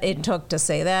narcissism that it took to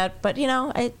say that. But,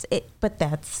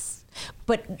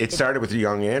 it started with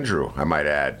young Andrew, I might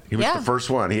add. He was the first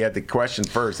one. He had the question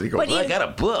first, and he goes, I got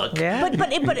a book. Yeah.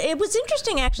 But it was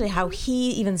interesting, actually, how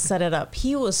he even set it up.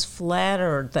 He was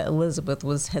flattered that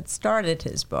Elizabeth had started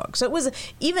his book. So it was,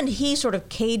 even he sort of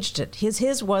caged it.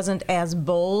 His wasn't as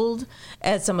bold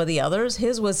as some of the others.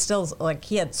 His was still,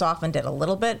 he had softened it a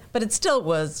little bit, but it still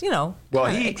was, Well,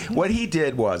 what he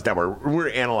did was, now we're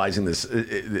analyzing this,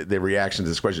 the reaction to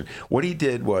this question. What he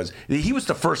did was, he was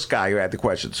the first guy who had the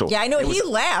question. So yeah, I know. He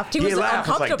laughed. He was laughed.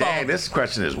 uncomfortable. It's like, dang, this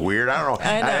question is weird. I don't know.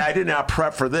 I did not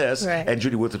prep for this. Right. And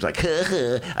Judy Woodruff's like,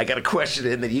 I got a question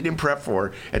in that you didn't prep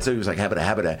for. And so he was like,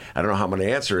 habita. I don't know how I'm going to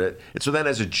answer it. And so then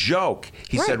as a joke,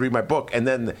 he said, read my book. And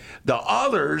then the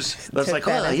others, was like,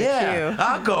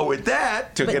 I'll go with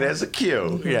that. Took it as a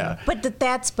cue. Yeah. But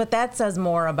that says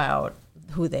more about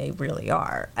who they really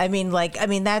are.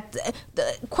 That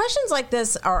the questions like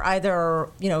this are either,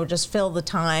 just fill the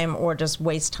time or just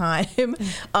waste time,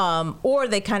 or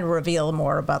they kind of reveal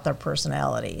more about their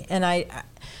personality. And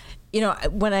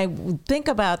when I think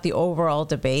about the overall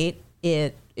debate,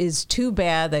 it is too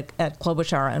bad that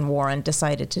Klobuchar and Warren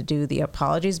decided to do the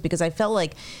apologies, because I felt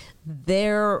like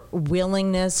their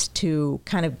willingness to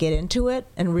kind of get into it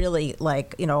and really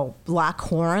lock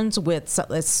horns with,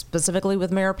 specifically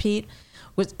with Mayor Pete,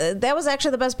 that was actually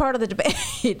the best part of the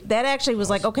debate. That actually was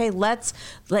okay, let's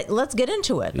get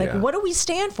into it. What do we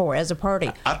stand for as a party?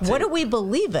 What do we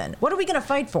believe in? What are we going to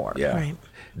fight for? Yeah. Right.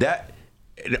 That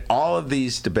in all of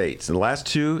these debates, in the last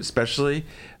two especially,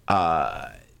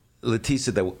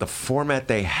 Litesa, the format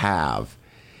they have,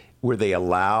 where they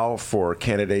allow for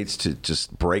candidates to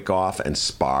just break off and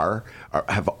spar,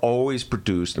 have always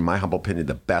produced, in my humble opinion,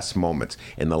 the best moments.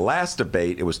 In the last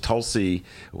debate, it was Tulsi.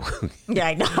 Yeah,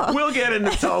 I know. We'll get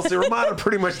into Tulsi. Romano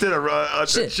pretty much did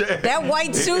that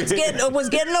white suit was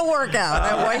getting a workout.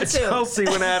 That white suit. Tulsi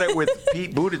went at it with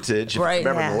Pete Buttigieg, if you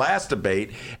remember the last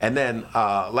debate. And then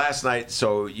last night,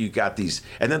 so you got these,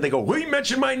 and then they go, well, you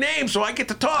mentioned my name, so I get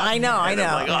to talk. I know. I'm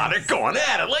like, they're going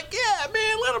at it. Yeah,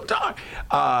 man, let them talk.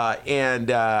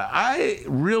 I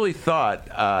really thought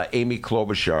Amy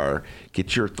Klobuchar,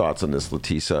 get your thoughts on this,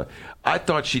 Litesa. I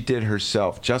thought she did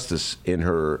herself justice in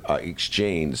her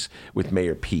exchange with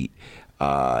Mayor Pete.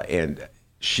 And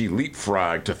she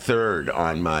leapfrogged to third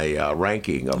on my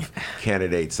ranking of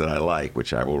candidates that I like,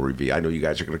 which I will reveal. I know you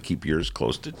guys are going to keep yours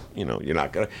close to, you're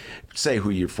not going to say who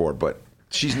you're for, but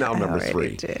she's now number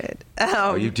 3. Did.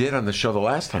 You did on the show the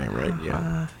last time, right?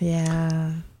 Yeah.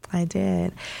 Yeah. I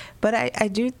did. But I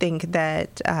do think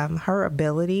that her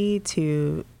ability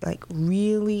to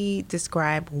really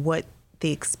describe what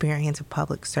the experience of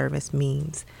public service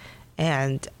means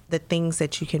and the things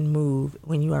that you can move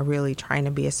when you are really trying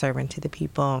to be a servant to the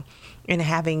people, and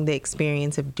having the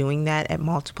experience of doing that at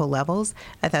multiple levels,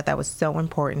 I thought that was so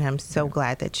important. I'm so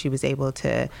glad that she was able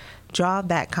to draw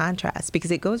that contrast,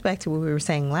 because it goes back to what we were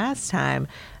saying last time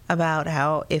about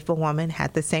how if a woman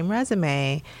had the same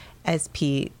resume as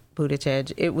Pete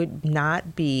Buttigieg, it would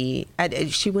not be,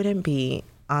 she wouldn't be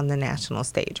on the national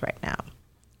stage right now.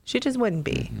 She just wouldn't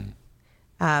be.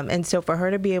 And so for her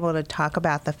to be able to talk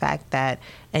about the fact that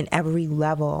in every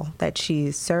level that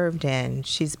she's served in,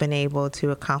 she's been able to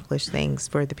accomplish things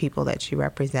for the people that she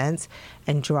represents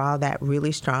and draw that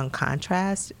really strong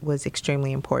contrast was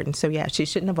extremely important. So yeah, she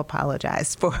shouldn't have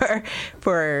apologized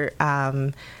for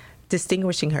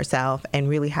distinguishing herself and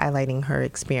really highlighting her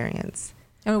experience.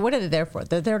 I mean, what are they there for?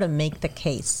 They're there to make the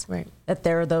case that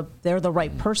they're the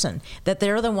right person, that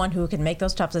they're the one who can make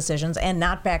those tough decisions and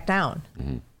not back down.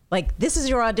 Like, this is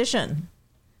your audition.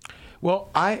 Well,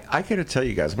 I got to tell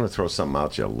you guys, I'm going to throw something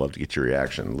out to you. I'd love to get your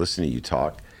reaction. Listening to you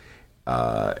talk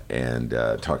and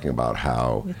talking about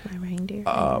how... With my reindeer.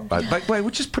 Wait,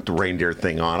 we just put the reindeer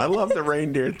thing on. I love the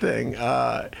reindeer thing.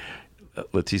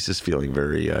 Letisa's feeling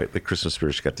very... the Christmas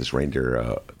spirit, she got this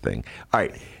reindeer thing. All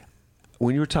right.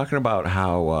 When you were talking about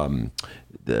how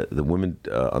the women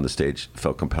on the stage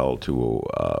felt compelled to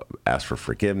ask for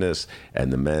forgiveness,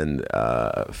 and the men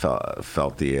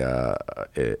felt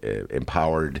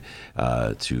empowered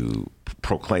to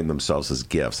proclaim themselves as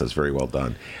gifts, that's very well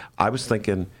done. I was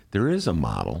thinking there is a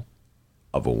model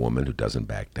of a woman who doesn't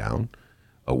back down,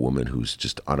 a woman who's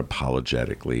just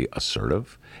unapologetically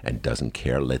assertive and doesn't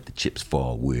care, let the chips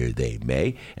fall where they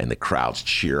may, and the crowds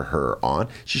cheer her on.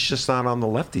 She's just not on the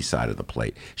lefty side of the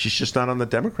plate. She's just not on the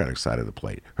Democratic side of the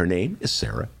plate. Her name is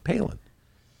Sarah Palin.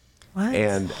 What?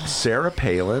 And Sarah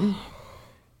Palin,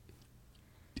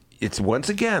 it's once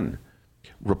again,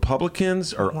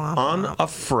 Republicans are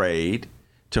unafraid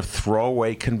to throw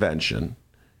away convention.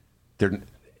 They're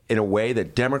in a way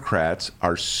that Democrats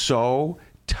are so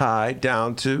tied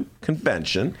down to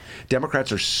convention.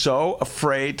 Democrats are so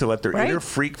afraid to let their inner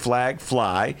freak flag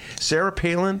fly. Sarah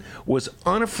Palin was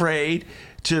unafraid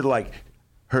to, like,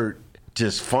 her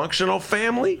dysfunctional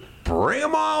family, bring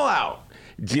them all out,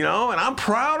 you know, and I'm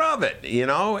proud of it, you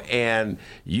know, and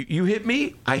you hit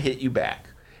me, I hit you back.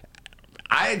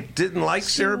 I didn't like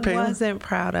Sarah Palin. She wasn't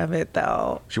proud of it,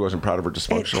 though. She wasn't proud of her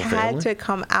dysfunctional family? It had to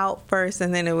come out first,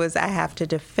 and then it was, I have to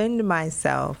defend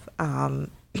myself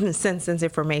since this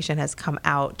information has come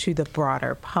out to the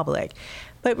broader public.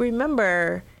 But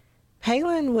remember,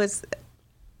 Palin was...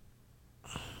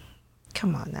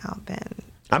 Come on now, Ben.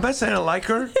 I'm not saying I like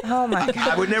her. Oh, my God.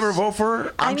 I would never vote for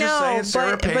her. I'm just saying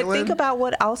Sarah Palin. But think about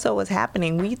what also was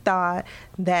happening. We thought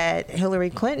that Hillary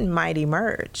Clinton might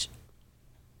emerge.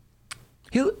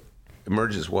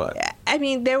 Emerges what? I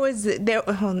mean, this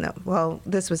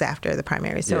was after the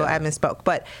primary, so I misspoke.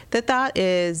 But the thought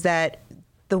is that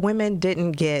the women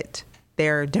didn't get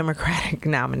their Democratic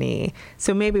nominee.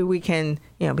 So maybe we can,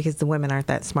 because the women aren't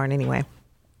that smart anyway,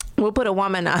 we'll put a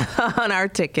woman on our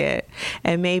ticket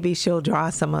and maybe she'll draw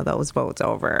some of those votes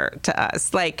over to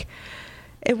us. Like,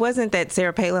 it wasn't that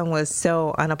Sarah Palin was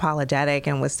so unapologetic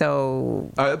and was so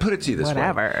put it to you this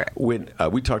whatever. Way.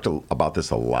 When we talked about this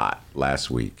a lot last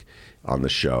week on the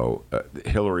show,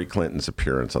 Hillary Clinton's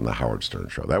appearance on the Howard Stern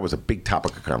show. That was a big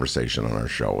topic of conversation on our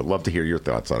show. I'd love to hear your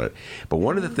thoughts on it. But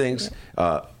one of the things,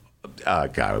 God,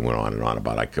 I went on and on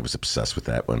about it. I was obsessed with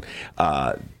that one.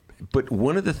 But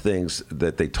one of the things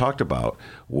that they talked about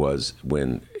was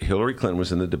when Hillary Clinton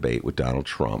was in the debate with Donald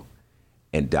Trump,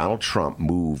 and Donald Trump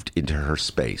moved into her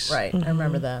space. Right, I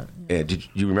remember that. And did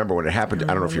you remember when it happened?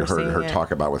 I don't know if you heard her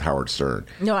talk about with Howard Stern.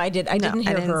 No, I did. I didn't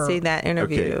see that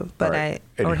interview, okay, but right.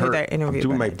 hear that interview. I'm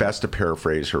doing my best to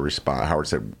paraphrase her response. Howard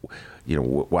said,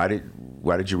 why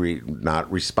did you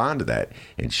not respond to that?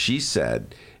 And she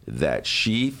said that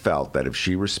she felt that if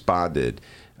she responded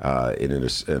in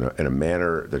a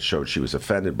manner that showed she was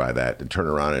offended by that, and turn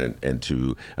around and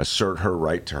to assert her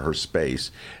right to her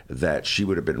space, that she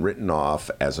would have been written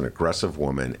off as an aggressive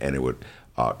woman, and it would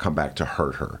come back to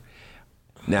hurt her.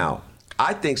 Now,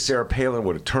 I think Sarah Palin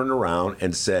would have turned around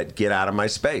and said, "Get out of my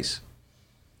space."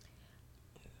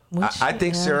 I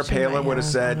think Sarah Palin would have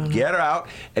said, "Get her out,"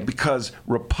 and because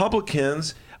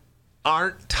Republicans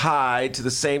aren't tied to the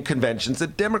same conventions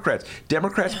that Democrats.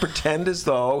 Democrats pretend as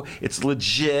though it's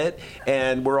legit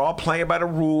and we're all playing by the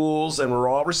rules and we're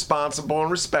all responsible and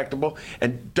respectable.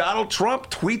 And Donald Trump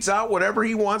tweets out whatever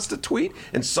he wants to tweet,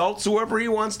 insults whoever he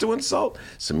wants to insult.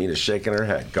 Samena's shaking her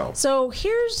head. Go. So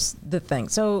here's the thing.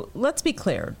 So let's be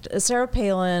clear. Sarah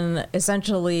Palin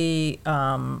essentially,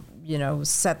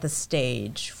 set the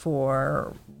stage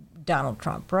for Donald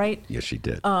Trump, right? Yes, she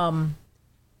did.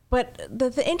 But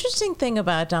the interesting thing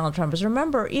about Donald Trump is,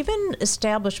 remember, even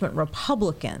establishment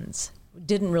Republicans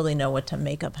didn't really know what to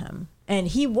make of him. And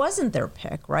he wasn't their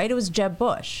pick, right? It was Jeb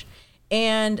Bush.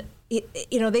 And, they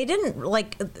didn't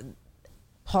like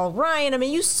Paul Ryan. I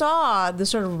mean, you saw the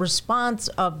sort of response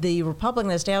of the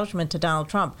Republican establishment to Donald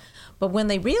Trump. But when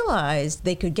they realized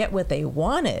they could get what they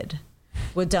wanted,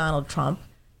 with Donald Trump,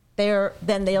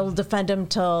 then they'll defend him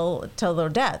till their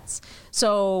deaths.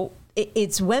 So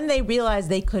it's when they realize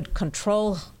they could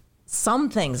control some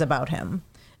things about him,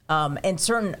 and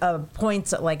certain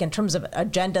points, like in terms of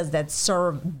agendas that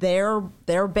serve their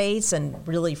base and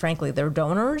really, frankly, their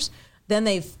donors. Then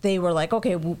they were like,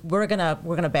 okay, we're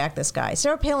gonna back this guy.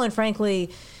 Sarah Palin, frankly,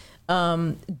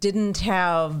 didn't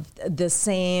have the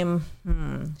same.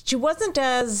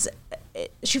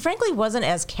 She frankly wasn't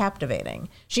as captivating.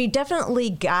 She definitely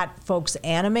got folks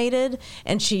animated,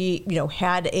 and she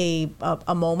had a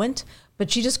moment, but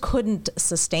she just couldn't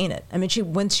sustain it. I mean,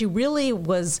 when she really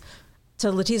was, to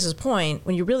Letisa's point,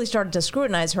 when you really started to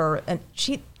scrutinize her, and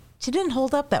she didn't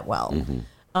hold up that well. Mm-hmm.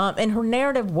 And her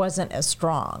narrative wasn't as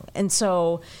strong. And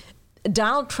so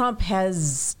Donald Trump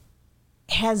has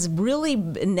really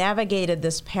navigated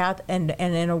this path and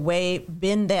in a way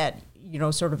been that,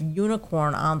 sort of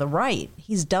unicorn on the right.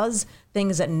 He does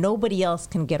things that nobody else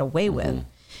can get away with.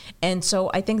 And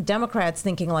so I think Democrats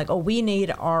thinking like, oh, we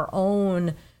need our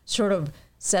own sort of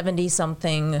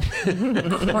 70-something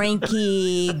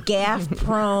cranky,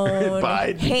 gaffe-prone,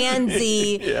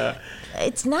 handsy. Yeah.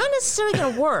 It's not necessarily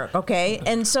going to work, okay?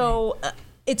 And so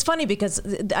it's funny because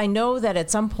I know that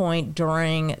at some point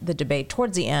during the debate,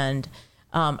 towards the end,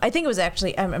 I think it was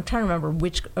actually, I'm trying to remember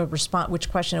which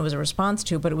question it was a response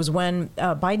to, but it was when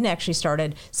Biden actually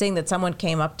started saying that someone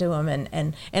came up to him,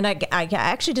 and I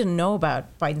actually didn't know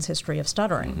about Biden's history of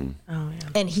stuttering. Mm-hmm. Oh, yeah.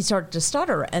 And he started to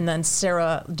stutter, and then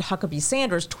Sarah Huckabee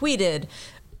Sanders tweeted,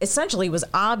 essentially was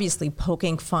obviously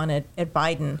poking fun at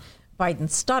Biden's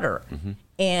stutter. Mm-hmm.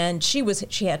 And she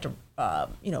had to,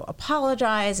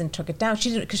 apologize and took it down. She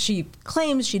didn't, because she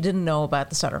claims she didn't know about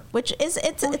the stutter, which is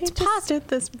it's just did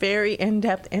this very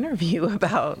in-depth interview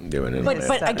about doing it.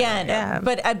 But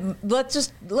again, let's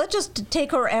just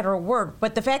take her at her word.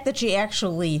 But the fact that she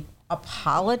actually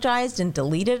apologized and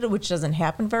deleted it, which doesn't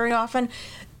happen very often.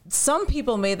 Some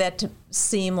people made that to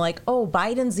seem like, oh,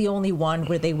 Biden's the only one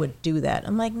where they would do that.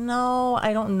 I'm like, no,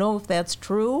 I don't know if that's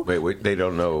true. Wait, they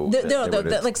don't know.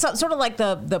 Sort of like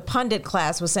the pundit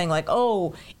class was saying, like,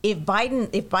 oh, if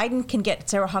Biden can get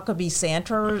Sarah Huckabee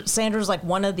Sanders, like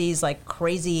one of these like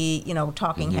crazy,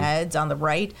 talking heads on the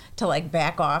right, to like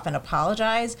back off and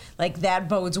apologize, like that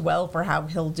bodes well for how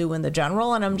he'll do in the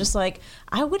general. And I'm just like,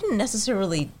 I wouldn't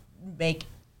necessarily make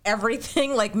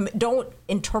everything, like, don't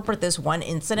interpret this one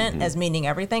incident as meaning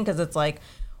everything, because it's like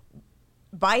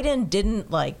Biden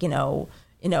didn't like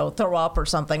throw up or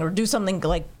something or do something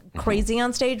like crazy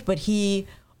on stage, but he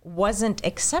wasn't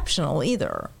exceptional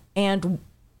either. And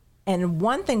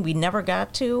one thing we never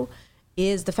got to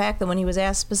is the fact that when he was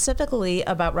asked specifically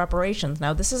about reparations,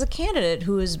 now this is a candidate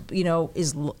who is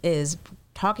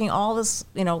talking all this,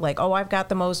 like, oh, I've got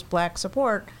the most black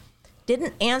support.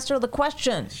 Didn't answer the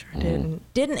question. Sure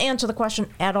didn't. Didn't answer the question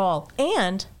at all.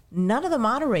 And none of the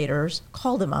moderators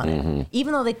called him on it,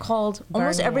 even though they called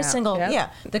almost every single. Yep. Yeah,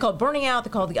 they called Bernie out. They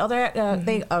called the other.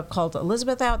 They called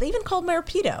Elizabeth out. They even called Mayor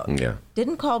Pete out. Yeah.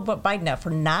 Didn't call Biden out for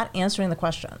not answering the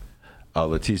question.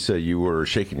 Litesa, you were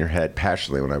shaking your head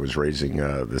passionately when I was raising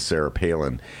the Sarah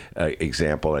Palin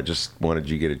example. I just wanted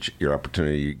you to get your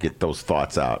opportunity to get those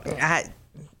thoughts out. I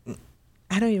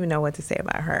don't even know what to say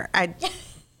about her.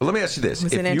 Well, let me ask you this. It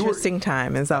was an interesting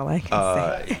time, is all I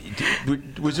can say.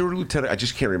 Was there a lieutenant? I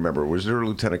just can't remember. Was there a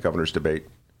lieutenant governor's debate?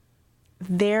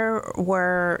 There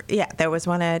was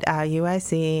one at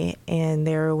UIC, and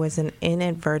there was an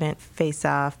inadvertent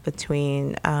face-off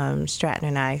between Stratton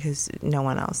and I, because no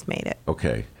one else made it.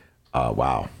 Okay.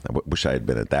 Wow. I wish I had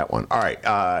been at that one. All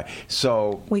right.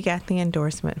 So we got the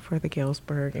endorsement for the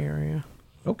Galesburg area.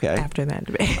 Okay. After that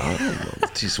debate.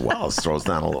 Geez, Wallace throws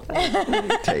down a little.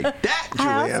 Take that, Julianne.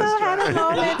 I also had a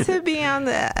moment to be on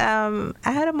the.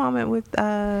 I had a moment with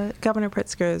Governor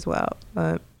Pritzker as well.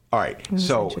 But all right.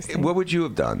 So, what would you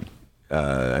have done?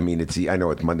 I mean, I know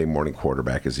it's Monday morning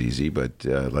quarterback is easy, but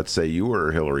let's say you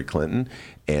were Hillary Clinton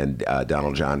and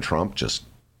Donald John Trump just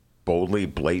boldly,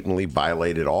 blatantly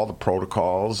violated all the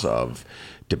protocols of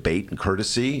debate and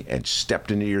courtesy and stepped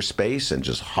into your space and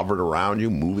just hovered around you,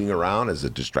 moving around as a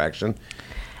distraction?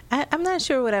 I'm not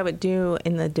sure what I would do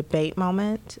in the debate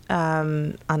moment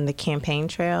on the campaign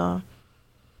trail.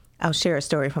 I'll share a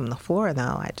story from the floor, though.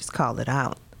 I just called it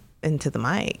out into the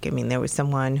mic. I mean, there was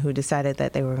someone who decided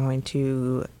that they were going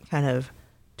to kind of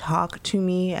talk to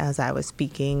me as I was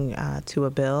speaking to a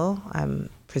bill. I'm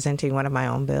presenting one of my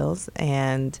own bills,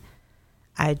 and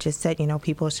I just said,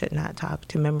 people should not talk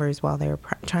to members while they're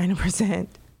trying to present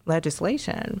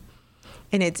legislation.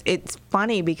 And it's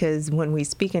funny because when you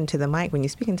speak into the mic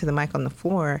on the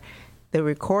floor, the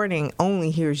recording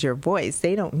only hears your voice.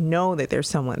 They don't know that there's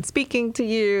someone speaking to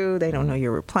you. They don't know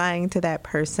you're replying to that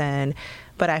person.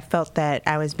 But I felt that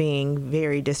I was being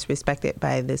very disrespected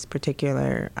by this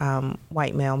particular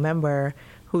white male member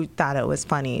who thought it was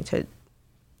funny to,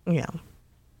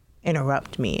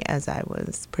 interrupt me as I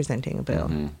was presenting a bill.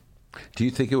 Mm-hmm. Do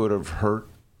you think it would have hurt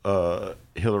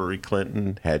Hillary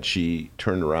Clinton had she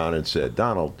turned around and said,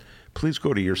 Donald, please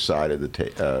go to your side of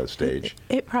the stage?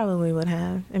 It probably would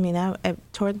have. I mean,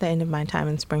 toward the end of my time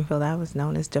in Springfield, I was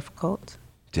known as difficult.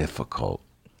 Difficult.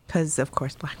 Because, of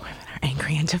course, Black women are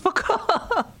angry and difficult.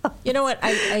 You know what?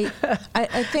 I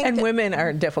think and women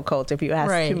are difficult if you ask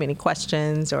right. too many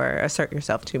questions or assert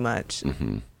yourself too much.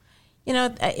 Mm-hmm.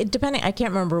 Depending, I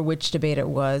can't remember which debate it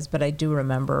was, but I do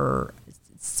remember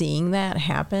seeing that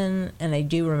happen. And I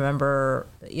do remember,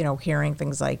 hearing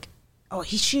things like, oh,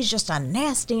 she's just a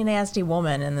nasty, nasty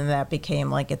woman. And then that became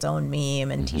like its own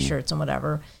meme and T-shirts and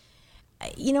whatever.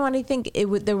 And I think it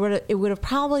would have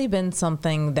probably been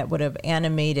something that would have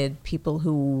animated people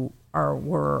who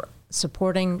were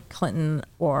supporting Clinton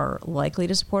or likely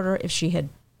to support her if she had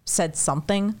said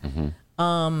something.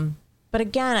 Mm-hmm. But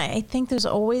again, I think there's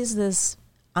always this,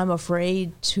 I'm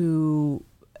afraid to,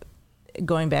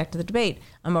 going back to the debate,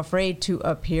 I'm afraid to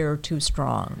appear too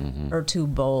strong or too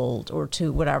bold or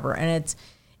too whatever. And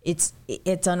it's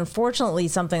unfortunately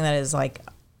something that is like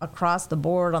across the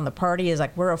board on the party is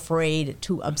like, we're afraid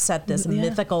to upset this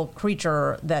mythical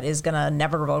creature that is going to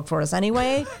never vote for us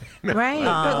anyway. Right.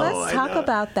 But let's talk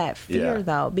about that fear,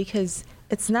 though, because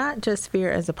it's not just fear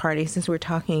as a party, since we're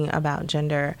talking about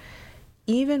gender.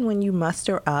 Even when you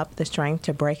muster up the strength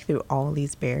to break through all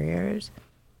these barriers,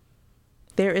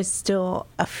 there is still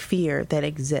a fear that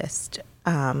exists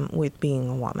with being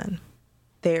a woman.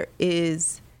 There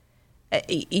is,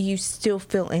 you still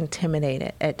feel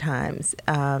intimidated at times.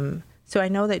 So I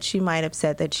know that she might have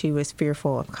said that she was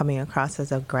fearful of coming across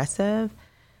as aggressive.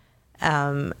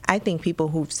 I think people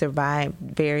who've survived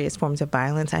various forms of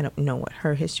violence, I don't know what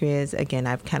her history is. Again,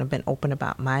 I've kind of been open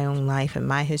about my own life and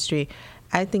my history.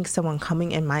 I think someone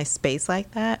coming in my space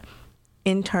like that,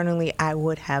 internally, I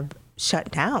would have shut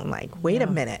down. Like, wait a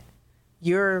minute,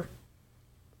 you're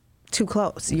too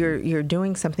close. You're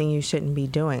doing something you shouldn't be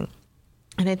doing.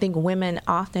 And I think women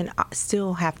often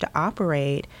still have to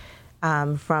operate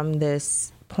from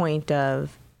this point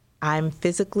of, I'm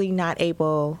physically not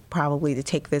able probably to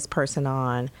take this person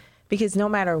on, because no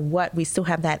matter what, we still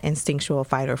have that instinctual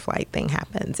fight or flight thing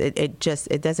happens. It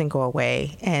doesn't go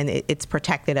away, and it's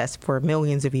protected us for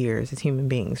millions of years as human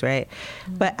beings, right?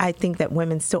 Mm-hmm. But I think that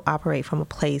women still operate from a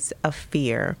place of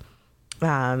fear,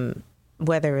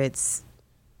 whether it's,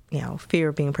 fear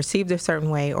of being perceived a certain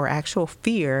way or actual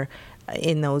fear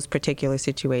in those particular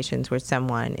situations where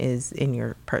someone is in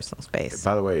your personal space.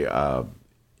 By the way,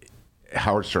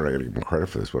 Howard Stern, I got to give him credit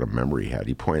for this, what a memory he had.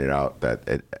 He pointed out that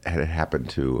it had happened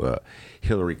to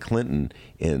Hillary Clinton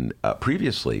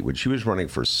previously when she was running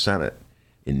for Senate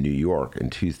in New York in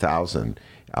 2000.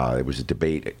 There was a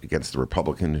debate against the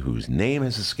Republican whose name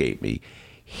has escaped me.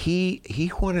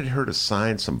 He wanted her to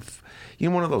sign some,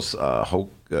 one of those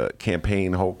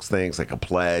campaign hoax things, like a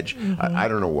pledge. Mm-hmm. I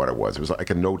don't know what it was. It was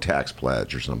like a no tax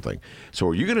pledge or something. So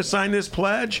are you going to sign this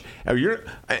pledge?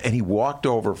 And he walked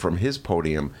over from his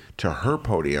podium to her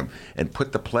podium and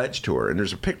put the pledge to her. And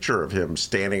there's a picture of him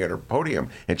standing at her podium,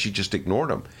 and she just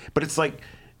ignored him. But it's like,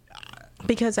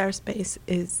 because our space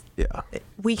is,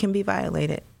 we can be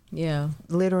violated. Yeah.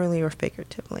 Literally or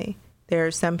figuratively. There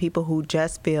are some people who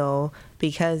just feel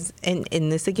because, and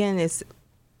this again is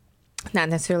not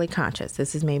necessarily conscious.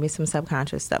 This is maybe some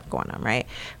subconscious stuff going on, right?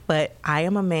 But I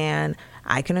am a man.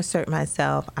 I can assert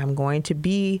myself. I'm going to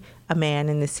be a man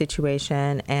in this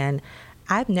situation. And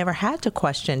I've never had to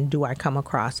question, do I come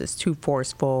across as too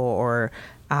forceful or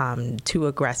too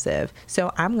aggressive?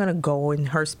 So I'm going to go in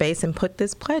her space and put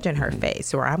this pledge in her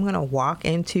face, or I'm going to walk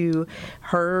into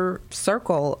her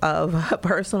circle of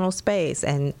personal space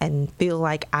and feel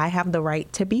like I have the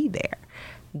right to be there.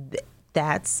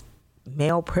 That's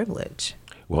male privilege.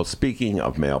 Well, speaking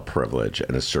of male privilege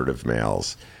and assertive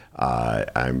males,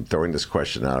 I'm throwing this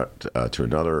question out to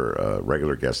another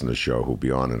regular guest in the show who'll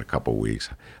be on in a couple of weeks,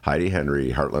 Heidi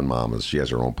Henry, Heartland Mamas. She has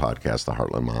her own podcast, The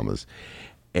Heartland Mamas.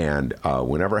 And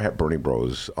whenever I have Bernie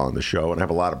Bros on the show, and I have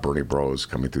a lot of Bernie Bros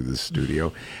coming through the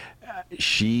studio,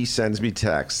 she sends me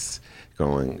texts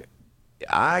going,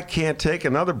 I can't take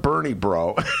another Bernie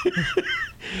bro.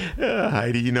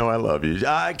 Heidi, I love you.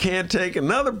 I can't take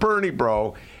another Bernie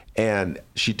bro. And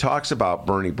she talks about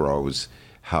Bernie bros,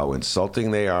 how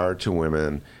insulting they are to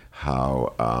women,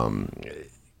 how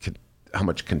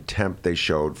much contempt they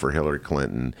showed for Hillary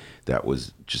Clinton that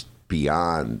was just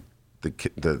beyond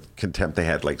the contempt they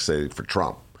had, like, say, for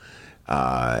Trump.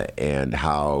 And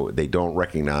how they don't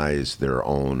recognize their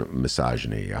own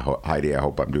misogyny. Heidi, I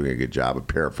hope I'm doing a good job of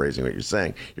paraphrasing what you're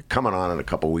saying. You're coming on in a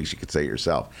couple of weeks. You could say it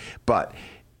yourself. But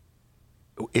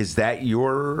is that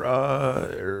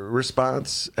your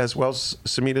response as well,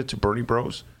 Sameena, to Bernie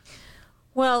Bros?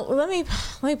 Well, let me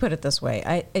put it this way.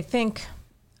 I think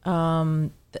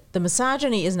the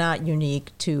misogyny is not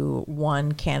unique to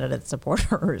one candidate's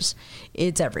supporters.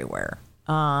 It's everywhere.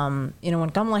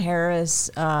 When Kamala Harris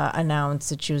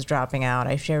announced that she was dropping out,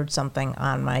 I shared something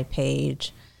on my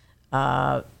page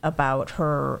about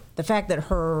the fact that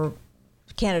her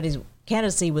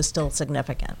candidacy was still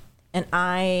significant. And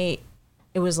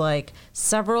it was like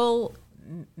several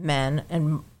men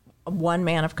and one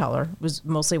man of color, it was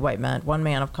mostly white men, one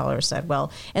man of color said, well,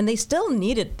 and they still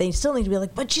need to be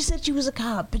like, but she said she was a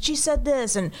cop, but she said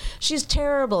this, and she's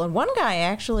terrible. And one guy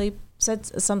actually said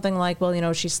something like,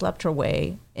 well, she slept her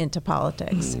way into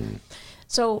politics.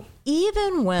 So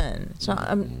even when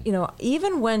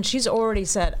she's already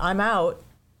said, I'm out,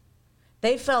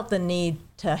 they felt the need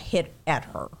to hit at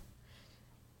her.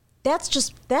 That's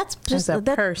just as a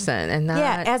person, and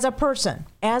not as a person,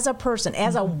 as a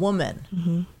woman.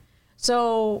 Mm-hmm.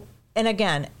 So, and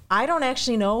again, I don't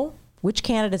actually know which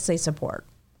candidates they support.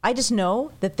 I just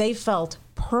know that they felt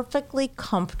perfectly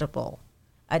comfortable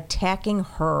attacking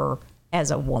her as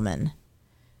a woman,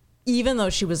 even though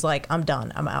she was like, I'm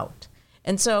done, I'm out.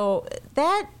 And so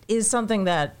that is something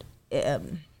that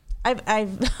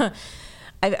I've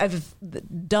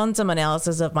done some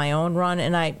analysis of my own run,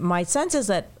 and my sense is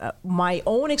that my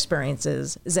own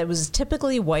experiences is that it was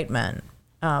typically white men,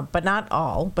 but not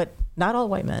all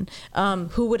white men,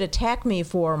 who would attack me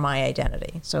for my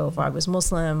identity. So if I was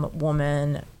Muslim,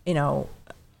 woman, a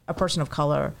person of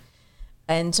color.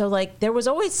 And so, like, there was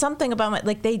always something about my,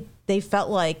 like, they felt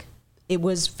like it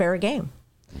was fair game.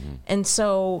 Mm-hmm. And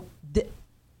so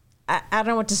I don't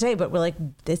know what to say, but we're like,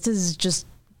 this is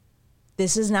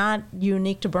not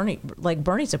unique to Bernie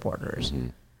supporters.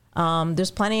 Mm-hmm.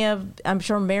 There's plenty of, I'm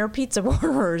sure, Mayor Pete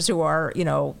supporters who are,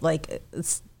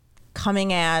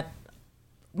 coming at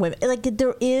women. Like,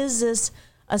 there is this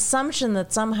assumption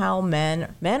that somehow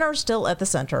men are still at the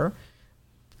center.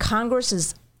 Congress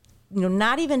is,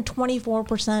 not even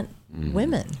 24%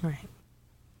 women. Right.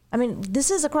 I mean,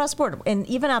 this is across the board. And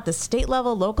even at the state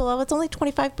level, local level, it's only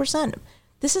 25%.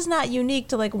 This is not unique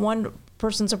to like one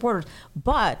person supporters.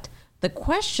 But the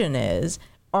question is,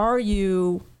 are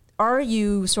you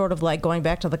sort of like going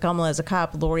back to the Kamala as a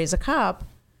cop, Lori as a cop,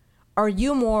 are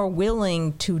you more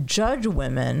willing to judge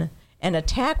women and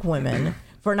attack women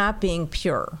for not being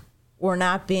pure or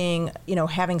not being,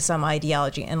 having some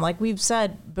ideology? And like we've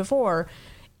said before,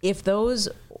 if those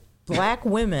black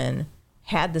women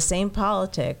had the same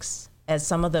politics as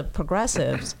some of the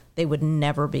progressives, they would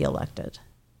never be elected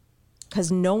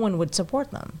because no one would support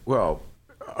them. Well,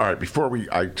 all right, before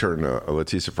I turn to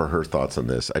Litesa for her thoughts on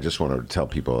this, I just want to tell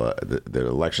people the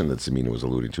election that Sameena was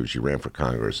alluding to, she ran for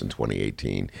Congress in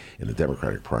 2018 in the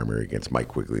Democratic primary against Mike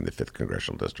Quigley in the 5th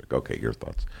Congressional District. Okay, your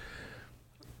thoughts.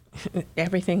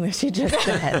 Everything that she just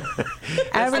said.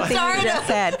 Everything you just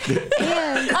said.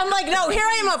 And I'm like, no, here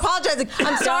I am apologizing.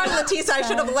 I'm sorry, Litesa. I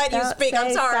should have let you speak.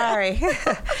 I'm sorry.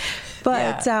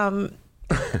 But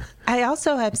I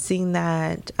also have seen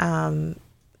that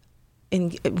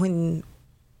when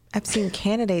I've seen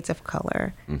candidates of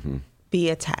color be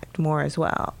attacked more as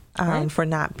well for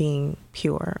not being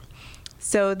pure.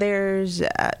 So there's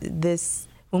this.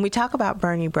 When we talk about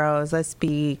Bernie Bros, let's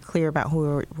be clear about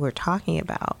who we're talking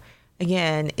about.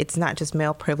 Again, it's not just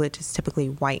male privilege, it's typically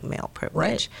white male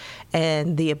privilege. Right.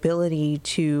 And the ability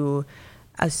to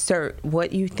assert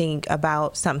what you think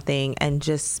about something and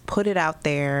just put it out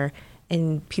there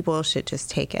and people should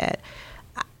just take it.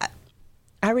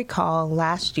 I recall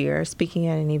last year speaking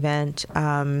at an event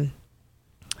it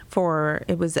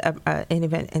was an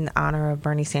event in honor of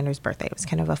Bernie Sanders' birthday. It was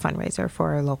kind of a fundraiser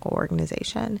for a local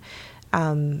organization.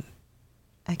 I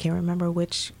can't remember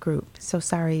which group. So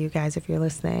sorry, you guys, if you're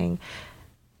listening.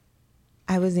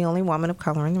 I was the only woman of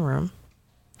color in the room.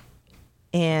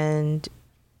 And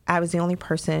I was the only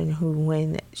person who,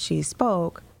 when she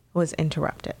spoke, was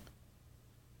interrupted.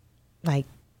 Like,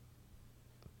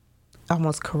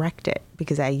 almost corrected,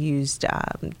 because I used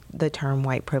the term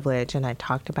white privilege, and I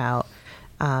talked about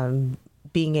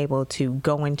being able to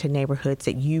go into neighborhoods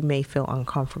that you may feel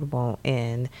uncomfortable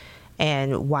in.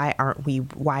 And why aren't we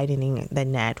widening the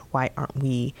net? Why aren't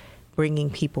we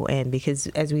bringing people in? Because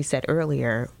as we said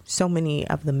earlier, so many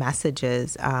of the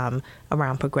messages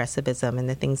around progressivism and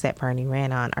the things that Bernie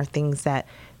ran on are things that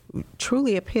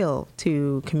truly appeal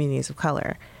to communities of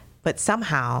color. But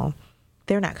somehow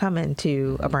they're not coming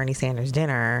to a Bernie Sanders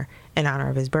dinner in honor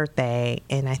of his birthday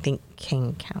in, I think,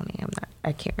 King County.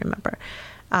 I can't remember.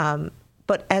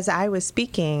 But as I was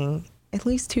speaking, at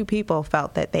least 2 people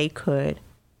felt that they could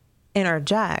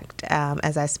interject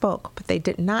as I spoke, but they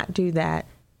did not do that.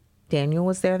 Daniel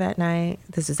was there that night.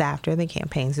 This is after the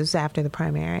campaigns. This is after the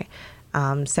primary.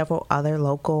 Several other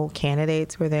local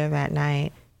candidates were there that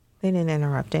night. They didn't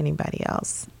interrupt anybody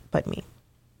else but me.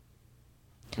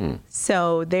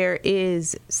 So there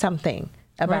is something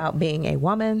about being a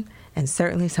woman, and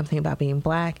certainly something about being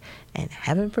Black, and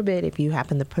heaven forbid if you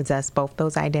happen to possess both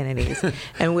those identities,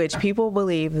 in which people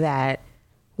believe that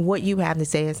what you have to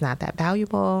say is not that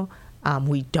valuable.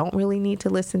 We don't really need to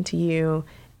listen to you,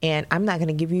 and I'm not going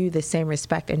to give you the same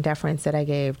respect and deference that I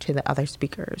gave to the other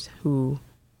speakers who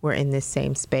were in this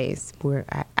same space, where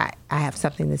I have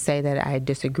something to say that I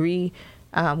disagree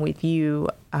with you.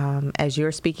 As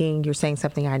you're speaking, you're saying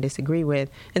something I disagree with,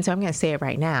 and so I'm going to say it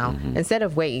right now instead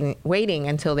of waiting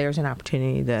until there's an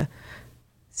opportunity to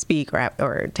speak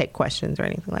or take questions or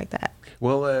anything like that.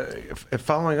 Well,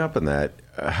 following up on that,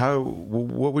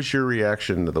 what was your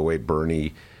reaction to the way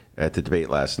Bernie at the debate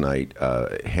last night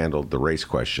handled the race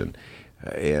question?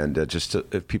 And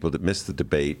if people that missed the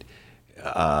debate,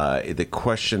 the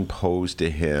question posed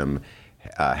to him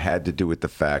had to do with the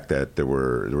fact that there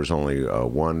was only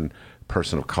one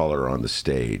person of color on the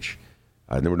stage,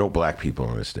 and there were no Black people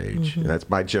on the stage. And that's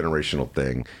my generational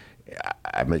thing.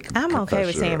 I'm okay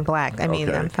with saying Black. I mean,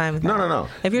 okay. I'm fine with that. No.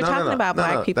 If you're talking about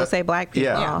Black people, say Black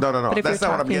people. Yeah, no. But if that's you're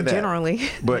not talking what I'm getting generally.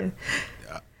 At.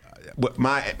 But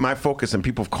my focus, and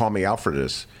people have called me out for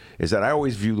this, is that I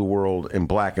always view the world in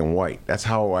black and white. That's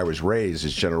how I was raised.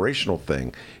 This generational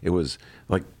thing. It was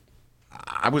like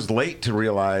I was late to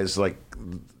realize like.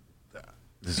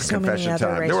 This is confession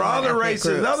time. There were other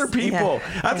races, groups. Other people.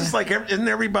 Yeah. I was just like, isn't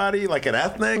everybody like an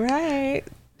ethnic? Right.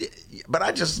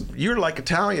 But you're like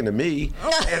Italian to me.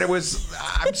 And it was,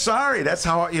 I'm sorry. That's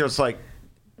how, it's like.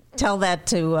 Tell that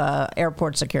to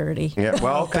airport security. Yeah,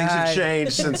 well, things have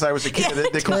changed since I was a kid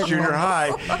at Nichols Junior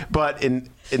High. But in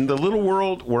the little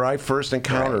world where I first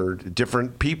encountered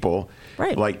different people,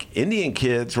 like Indian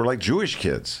kids were like Jewish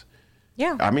kids.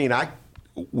 Yeah. I mean, I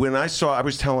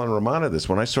was telling Romana this,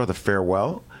 when I saw The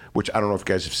Farewell, which I don't know if you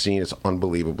guys have seen, it's an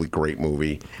unbelievably great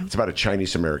movie. It's about a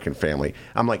Chinese-American family.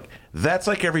 I'm like, that's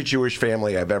like every Jewish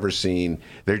family I've ever seen.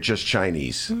 They're just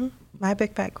Chinese. Mm-hmm. My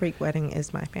Big Fat Greek Wedding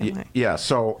is my family. Yeah,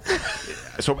 so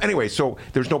anyway,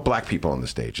 there's no Black people on the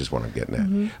stage is what I'm getting at.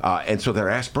 Mm-hmm. And so they're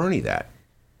asked Bernie that.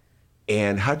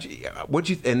 And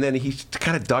and then he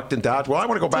kind of ducked and dodged. Well, I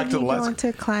want to go back to the last.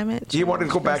 To climate change. He wanted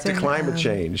to go back to climate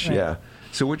change, yeah.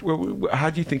 So how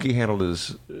do you think he handled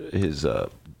his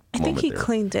I think he there?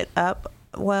 Cleaned it up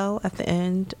well at the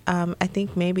end. I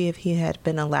think maybe if he had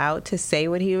been allowed to say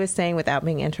what he was saying without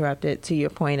being interrupted, to your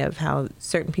point of how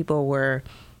certain people were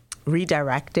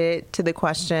redirected to the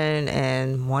question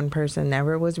and one person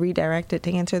never was redirected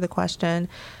to answer the question,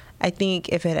 I think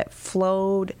if it had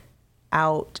flowed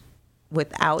out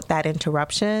without that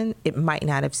interruption, it might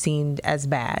not have seemed as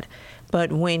bad.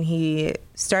 But when he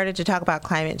started to talk about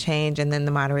climate change and then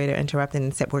the moderator interrupted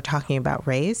and said, we're talking about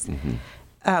race,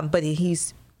 but he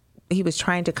was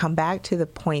trying to come back to the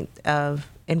point of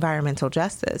environmental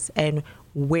justice and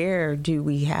where do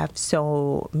we have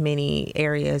so many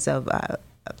areas of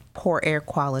poor air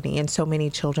quality and so many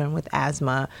children with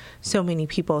asthma, so many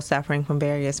people suffering from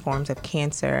various forms of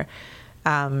cancer.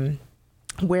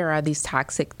 Where are these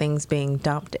toxic things being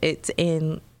dumped? It's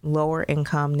in lower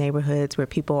income neighborhoods where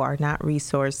people are not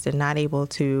resourced and not able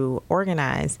to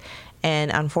organize. And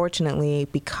unfortunately,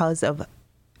 because of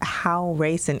how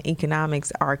race and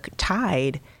economics are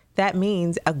tied, that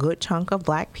means a good chunk of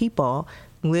Black people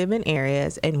live in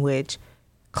areas in which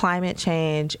climate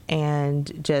change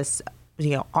and just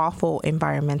awful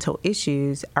environmental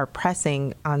issues are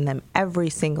pressing on them every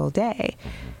single day.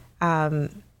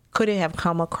 Could it have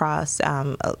come across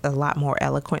a lot more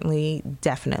eloquently?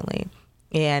 Definitely.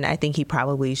 And I think he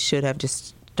probably should have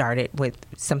just started with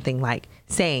something like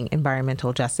saying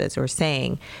environmental justice or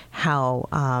saying how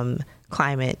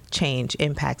climate change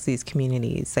impacts these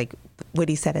communities. Like what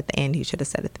he said at the end, he should have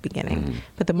said at the beginning.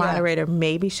 But the moderator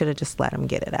maybe should have just let him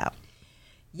get it out.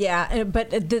 Yeah, but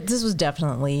this was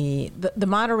definitely the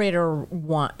moderator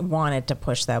wanted to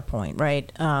push that point, right?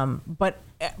 But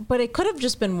it could have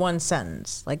just been one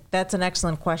sentence. Like that's an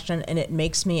excellent question, and it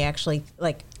makes me actually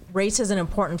like race is an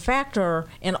important factor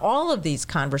in all of these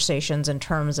conversations in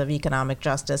terms of economic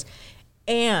justice,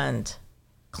 and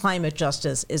climate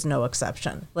justice is no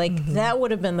exception. Like that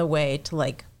would have been the way to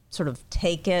like sort of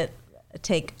take it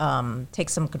take some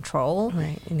control.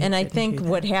 Right. And I think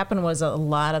what happened was a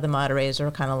lot of the moderators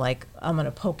are kind of like, I'm going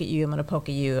to poke at you, I'm going to poke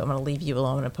at you, I'm going to leave you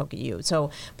alone, I'm going to poke at you. So,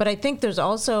 but I think there's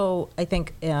also,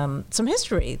 some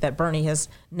history that Bernie has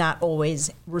not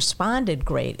always responded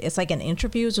great. It's like in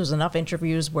interviews, there's enough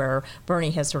interviews where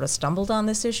Bernie has sort of stumbled on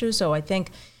this issue. So I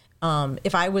think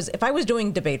if I was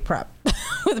doing debate prep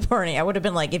with Bernie, I would have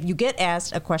been like, if you get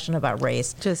asked a question about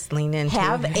race, just lean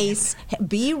into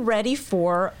be ready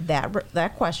for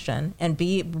that question and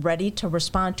be ready to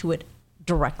respond to it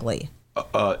directly.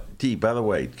 Dee, by the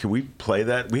way, can we play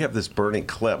that? We have this Bernie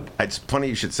clip. It's funny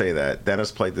you should say that.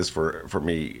 Dennis played this for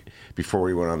me before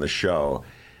we went on the show.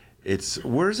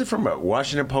 Where is it from? A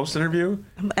Washington Post interview?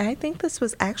 I think this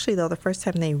was actually, though, the first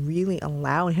time they really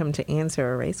allowed him to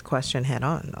answer a race question head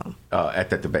on, though. At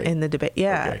that debate? In the debate,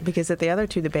 yeah. Okay. Because at the other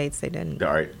two debates, they didn't.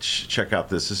 All right, check out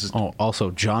this. This is. Oh,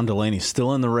 also, John Delaney's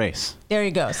still in the race. There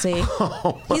you go. See?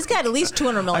 He's got at least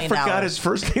 $200 million. I forgot his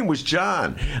first name was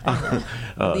John.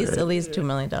 At least $2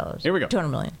 million. Here we go. $200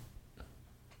 million.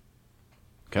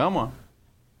 Come on.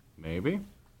 Maybe.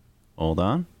 Hold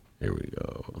on. Here we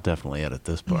go. We'll definitely edit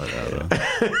this part out.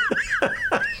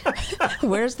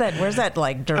 Where's that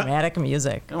like dramatic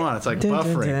music? Come on, it's like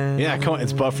buffering. Yeah, come on,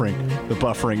 it's buffering. The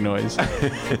buffering noise.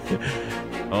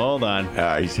 Hold on.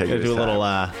 He's taking his do a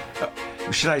time.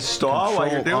 little. Should I stall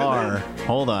while you're doing R. that?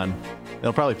 Hold on.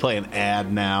 They'll probably play an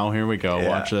ad now. Here we go. Yeah.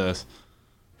 Watch this.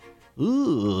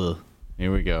 Ooh.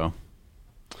 Here we go.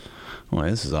 Boy,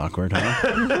 this is awkward,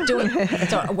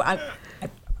 huh?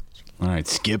 All right,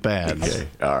 skip ads. Okay.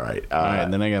 All right. All right,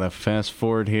 and then I got to fast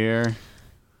forward here.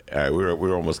 All right,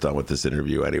 we're almost done with this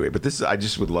interview anyway. But I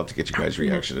just would love to get you guys'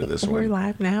 reaction to this We're one.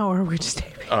 live now, or we're just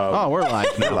taping? We're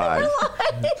live now. Live.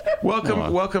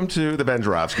 Welcome to the Ben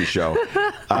Jarofsky Show.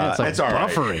 It's like it's all right.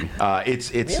 buffering.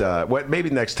 It's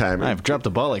maybe next time. I've dropped the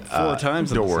ball like 4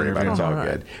 times. Don't worry about it. It's all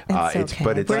good. It's okay.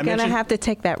 We're going to have to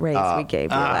take that raise we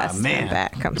gave you last time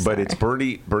back. But it's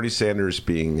Bernie Sanders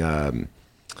being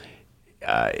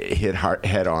hit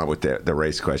head on with the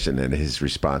race question, and his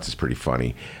response is pretty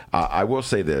funny. I will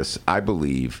say this: I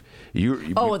believe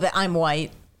you. That I'm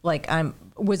white.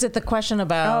 Was it the question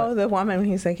about? Oh, the woman.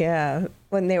 He's like, yeah.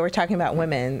 When they were talking about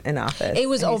women in office, it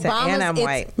was Obama. And I'm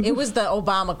white. It was the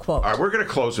Obama quote. All right, we're going to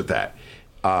close with that.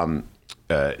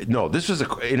 No, this was an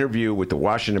interview with the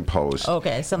Washington Post.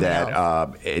 Okay, something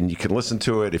else. And you can listen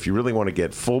to it if you really want to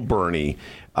get full Bernie.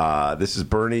 This is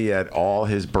Bernie at all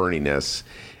his Berniness.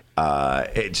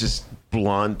 It's just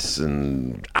blunt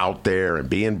and out there and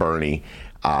being Bernie.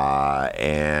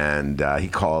 And he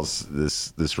calls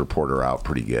this reporter out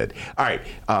pretty good. All right,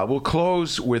 we'll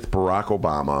close with Barack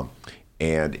Obama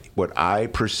and what I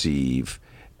perceive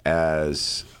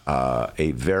as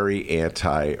a very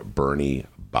anti-Bernie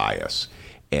bias.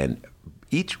 And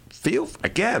feel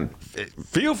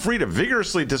free to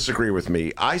vigorously disagree with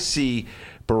me. I see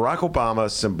Barack Obama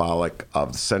symbolic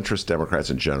of centrist Democrats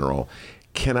in general.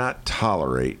 Cannot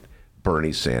tolerate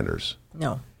Bernie Sanders.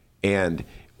 No. And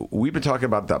we've been talking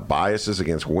about the biases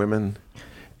against women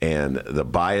and the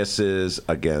biases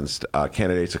against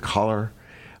candidates of color.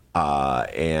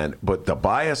 But the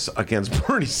bias against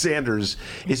Bernie Sanders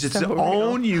is its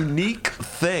own unique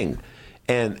thing.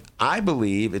 And I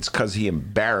believe it's because he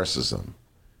embarrasses them.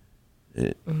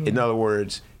 Mm-hmm. In other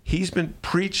words, he's been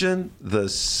preaching the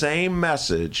same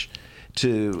message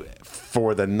since the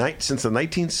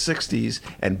 1960s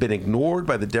and been ignored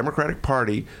by the Democratic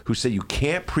Party, who say you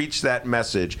can't preach that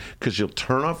message because you'll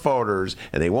turn off voters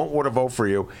and they won't want to vote for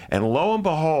you. And lo and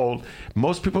behold,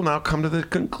 most people now come to the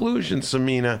conclusion,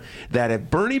 Sameena, that if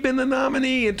Bernie been the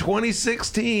nominee in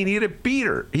 2016, he'd have beat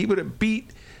her. He would have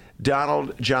beat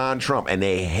John Trump, and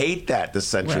they hate that, the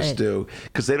centrists do,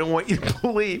 because they don't want you to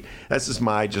believe. That's just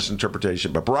my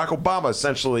interpretation. But Barack Obama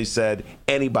essentially said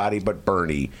anybody but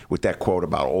Bernie with that quote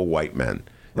about old white men.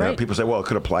 Right. People say, well, it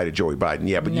could apply to Joey Biden.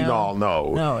 Yeah, but you all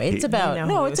know. No, it's about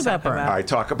Bernie. All right,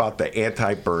 talk about the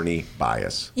anti-Bernie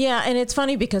bias. Yeah, and it's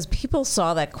funny because people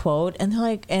saw that quote and they're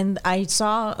like, and I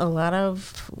saw a lot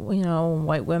of,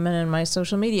 white women in my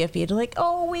social media feed like,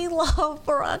 oh, we love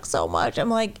Barack so much. I'm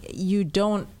like, you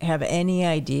don't have any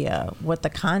idea what the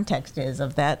context is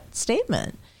of that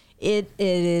statement. It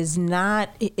is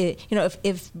not, if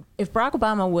Barack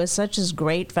Obama was such a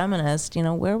great feminist,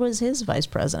 where was his vice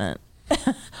president?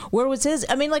 Where was his?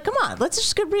 I mean, come on, let's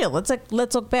just get real. Let's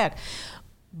look back.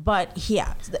 But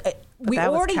yeah, we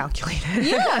already calculated.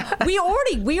 Yeah, we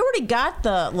already got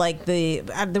there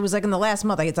was in the last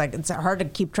month. It's hard to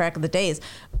keep track of the days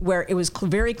where it was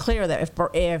very clear that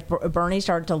if Bernie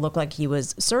started to look like he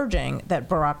was surging, that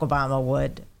Barack Obama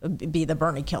would be the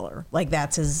Bernie killer. Like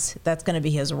that's going to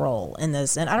be his role in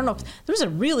this. And I don't know, there was a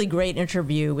really great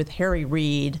interview with Harry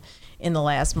Reid in the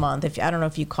last month. I don't know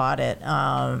if you caught it.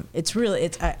 I'll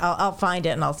find it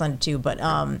and I'll send it to you. But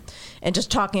and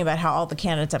just talking about how all the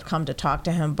candidates have come to talk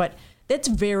to him. But it's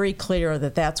very clear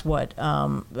that that's what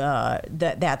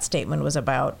that statement was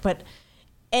about. But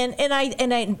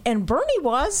and Bernie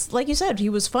was, like you said, he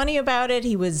was funny about it.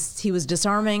 He was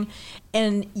disarming,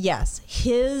 and yes,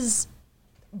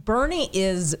 Bernie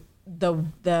is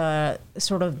the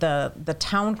sort of the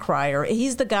town crier.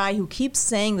 He's the guy who keeps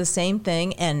saying the same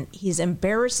thing, and he's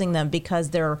embarrassing them because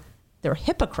they're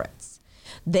hypocrites.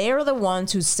 They're the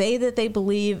ones who say that they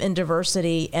believe in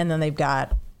diversity, and then they've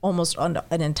got almost an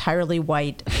entirely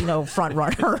white, front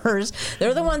runners.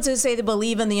 They're the ones who say they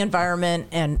believe in the environment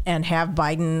and have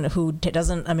Biden, who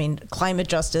doesn't. I mean, climate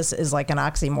justice is like an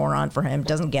oxymoron for him.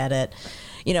 Doesn't get it.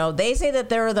 They say that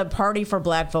they're the party for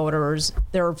black voters.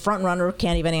 Their front runner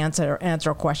can't even answer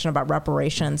a question about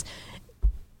reparations.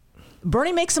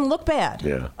 Bernie makes them look bad.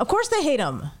 Yeah. Of course they hate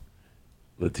him.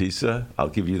 Litesa, I'll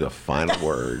give you the final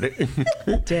word.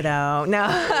 Ditto.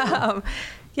 No.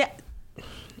 Yeah.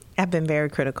 I've been very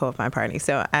critical of my party,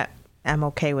 so I'm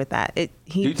okay with that. Do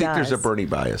you think there's a Bernie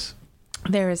bias?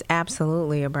 There is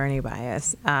absolutely a Bernie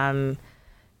bias.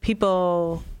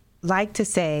 People like to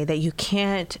say that you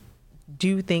can't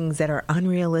do things that are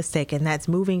unrealistic and that's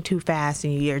moving too fast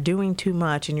and you're doing too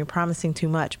much and you're promising too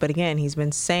much. But again, he's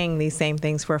been saying these same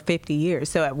things for 50 years.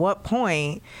 So at what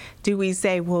point do we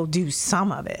say, we'll do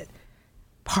some of it,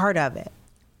 part of it,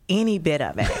 any bit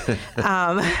of it?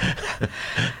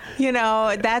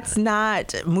 That's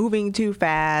not moving too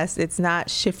fast. It's not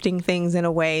shifting things in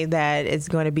a way that is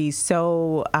going to be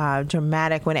so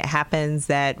dramatic when it happens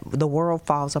that the world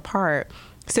falls apart.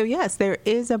 So yes, there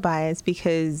is a bias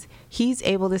because he's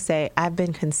able to say, I've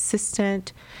been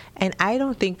consistent, and I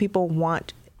don't think people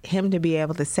want him to be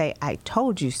able to say, I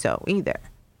told you so either.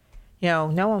 No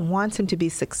one wants him to be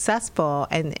successful,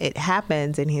 and it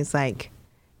happens, and he's like,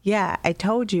 yeah, I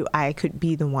told you I could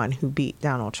be the one who beat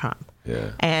Donald Trump.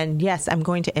 Yeah. And yes, I'm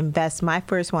going to invest my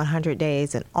first 100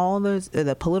 days and all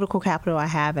the political capital I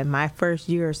have in my first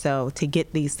year or so to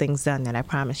get these things done that I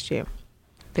promised you.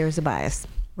 There's a bias.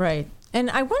 Right. And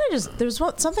I wanted to, there's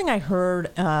something I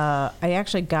heard, I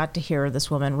actually got to hear this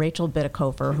woman, Rachel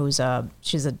Bitakofer, who's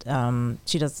she's a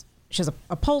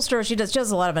pollster. She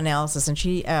does a lot of analysis, and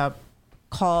she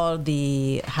called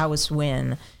the House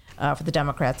win for the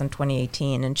Democrats in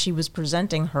 2018. And she was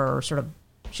presenting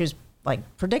she was like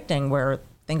predicting where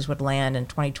things would land in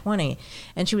 2020.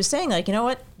 And she was saying, like, you know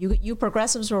what, you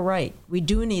progressives were right. We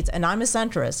do need, and I'm a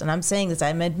centrist, and I'm saying this,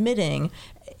 I'm admitting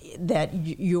that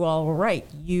you all were right.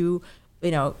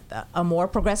 A more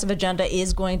progressive agenda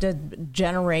is going to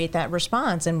generate that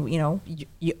response. And,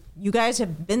 you guys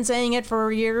have been saying it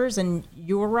for years, and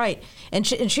you were right. And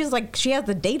she's like, she has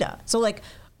the data. So, like,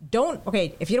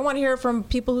 if you don't want to hear from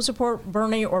people who support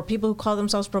Bernie or people who call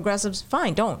themselves progressives,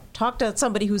 fine, don't. Talk to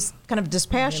somebody who's kind of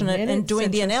dispassionate and doing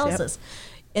the analysis.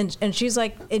 Yep. And she's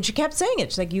like, and she kept saying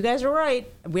it. She's like, you guys are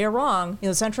right. We're wrong. The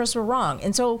centrists were wrong.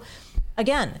 And so,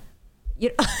 again,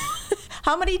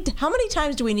 how many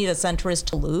times do we need a centrist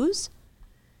to lose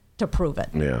to prove it?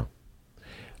 Yeah.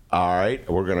 All right.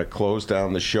 We're going to close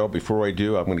down the show. Before I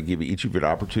do, I'm going to give each of you an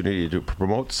opportunity to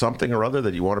promote something or other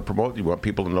that you want to promote, you want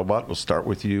people to know about. We'll start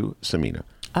with you, Sameena.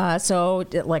 So,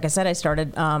 like I said, I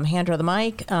started Hand Her the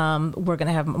Mic. We're going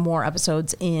to have more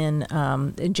episodes in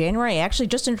January. I actually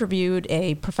just interviewed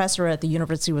a professor at the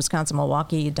University of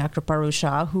Wisconsin-Milwaukee, Dr. Paru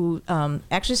Shah, who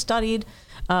actually studied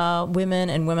women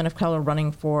and women of color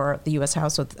running for the U.S.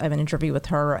 House. So I have an interview with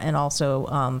her, and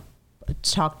also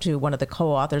talked to one of the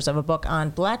co-authors of a book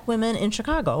on black women in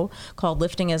Chicago called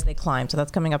Lifting as They Climb. So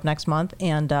that's coming up next month.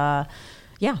 And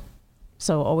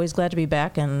so always glad to be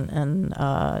back, and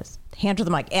Hand Her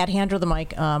the Mic, at Hand Her the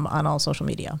Mic on all social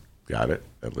media. Got it.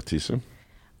 Litesa?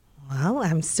 Well,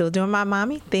 I'm still doing my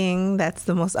mommy thing. That's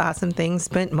the most awesome thing.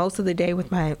 Spent most of the day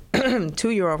with my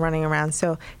 2-year-old running around.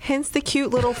 So hence the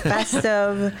cute little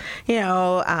festive,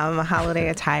 holiday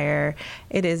attire.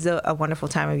 It is a wonderful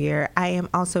time of year. I am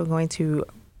also going to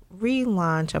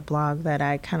relaunch a blog that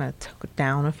I kind of took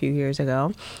down a few years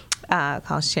ago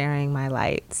called Sharing My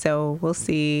Light. So we'll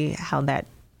see how that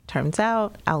turns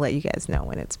out. I'll let you guys know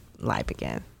when it's live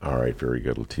again. All right, very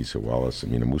good. Litesa, Wallace,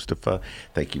 Sameena, Mustafa,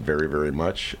 thank you very, very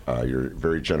much. You're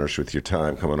very generous with your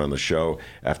time coming on the show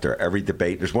after every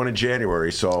debate. There's one in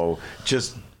January, so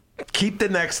just keep the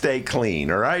next day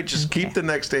clean, all right? Just keep the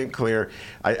next day clear.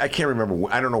 I can't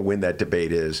remember. I don't know when that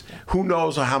debate is. Who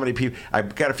knows how many people?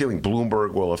 I've got a feeling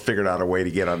Bloomberg will have figured out a way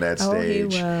to get on that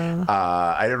stage. He will.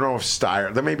 I don't know if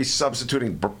Steyer. They may be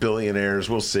substituting billionaires.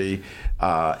 We'll see.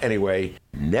 Anyway,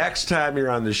 next time you're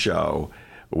on the show,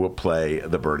 we'll play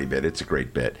the Bernie bit. It's a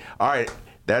great bit. All right.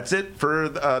 That's it for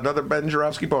another Ben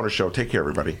Joravsky bonus show. Take care,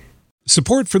 everybody.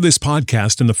 Support for this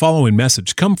podcast and the following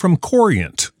message come from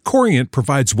Corient. Corient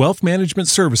provides wealth management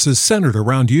services centered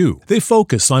around you. They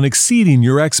focus on exceeding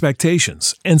your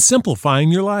expectations and simplifying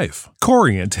your life.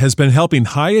 Corient has been helping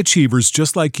high achievers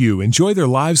just like you enjoy their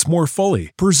lives more fully,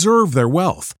 preserve their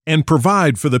wealth, and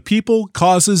provide for the people,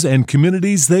 causes, and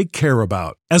communities they care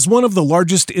about. As one of the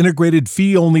largest integrated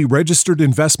fee-only registered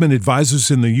investment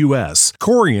advisors in the U.S.,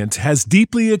 Corient has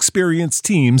deeply experienced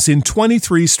teams in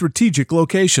 23 strategic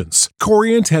locations.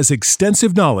 Corient has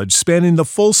extensive knowledge spanning the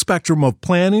full spectrum of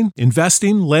planning,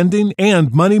 investing, lending,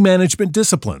 and money management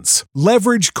disciplines.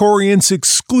 Leverage Corient's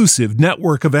exclusive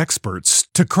network of experts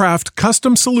to craft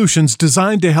custom solutions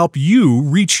designed to help you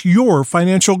reach your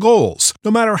financial goals,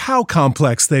 no matter how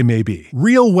complex they may be.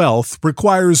 Real wealth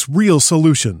requires real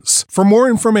solutions. For more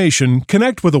information,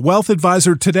 connect with a wealth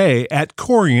advisor today at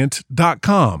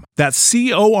Corient.com. That's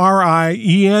Corient.com.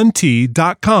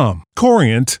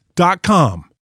 Corient.com.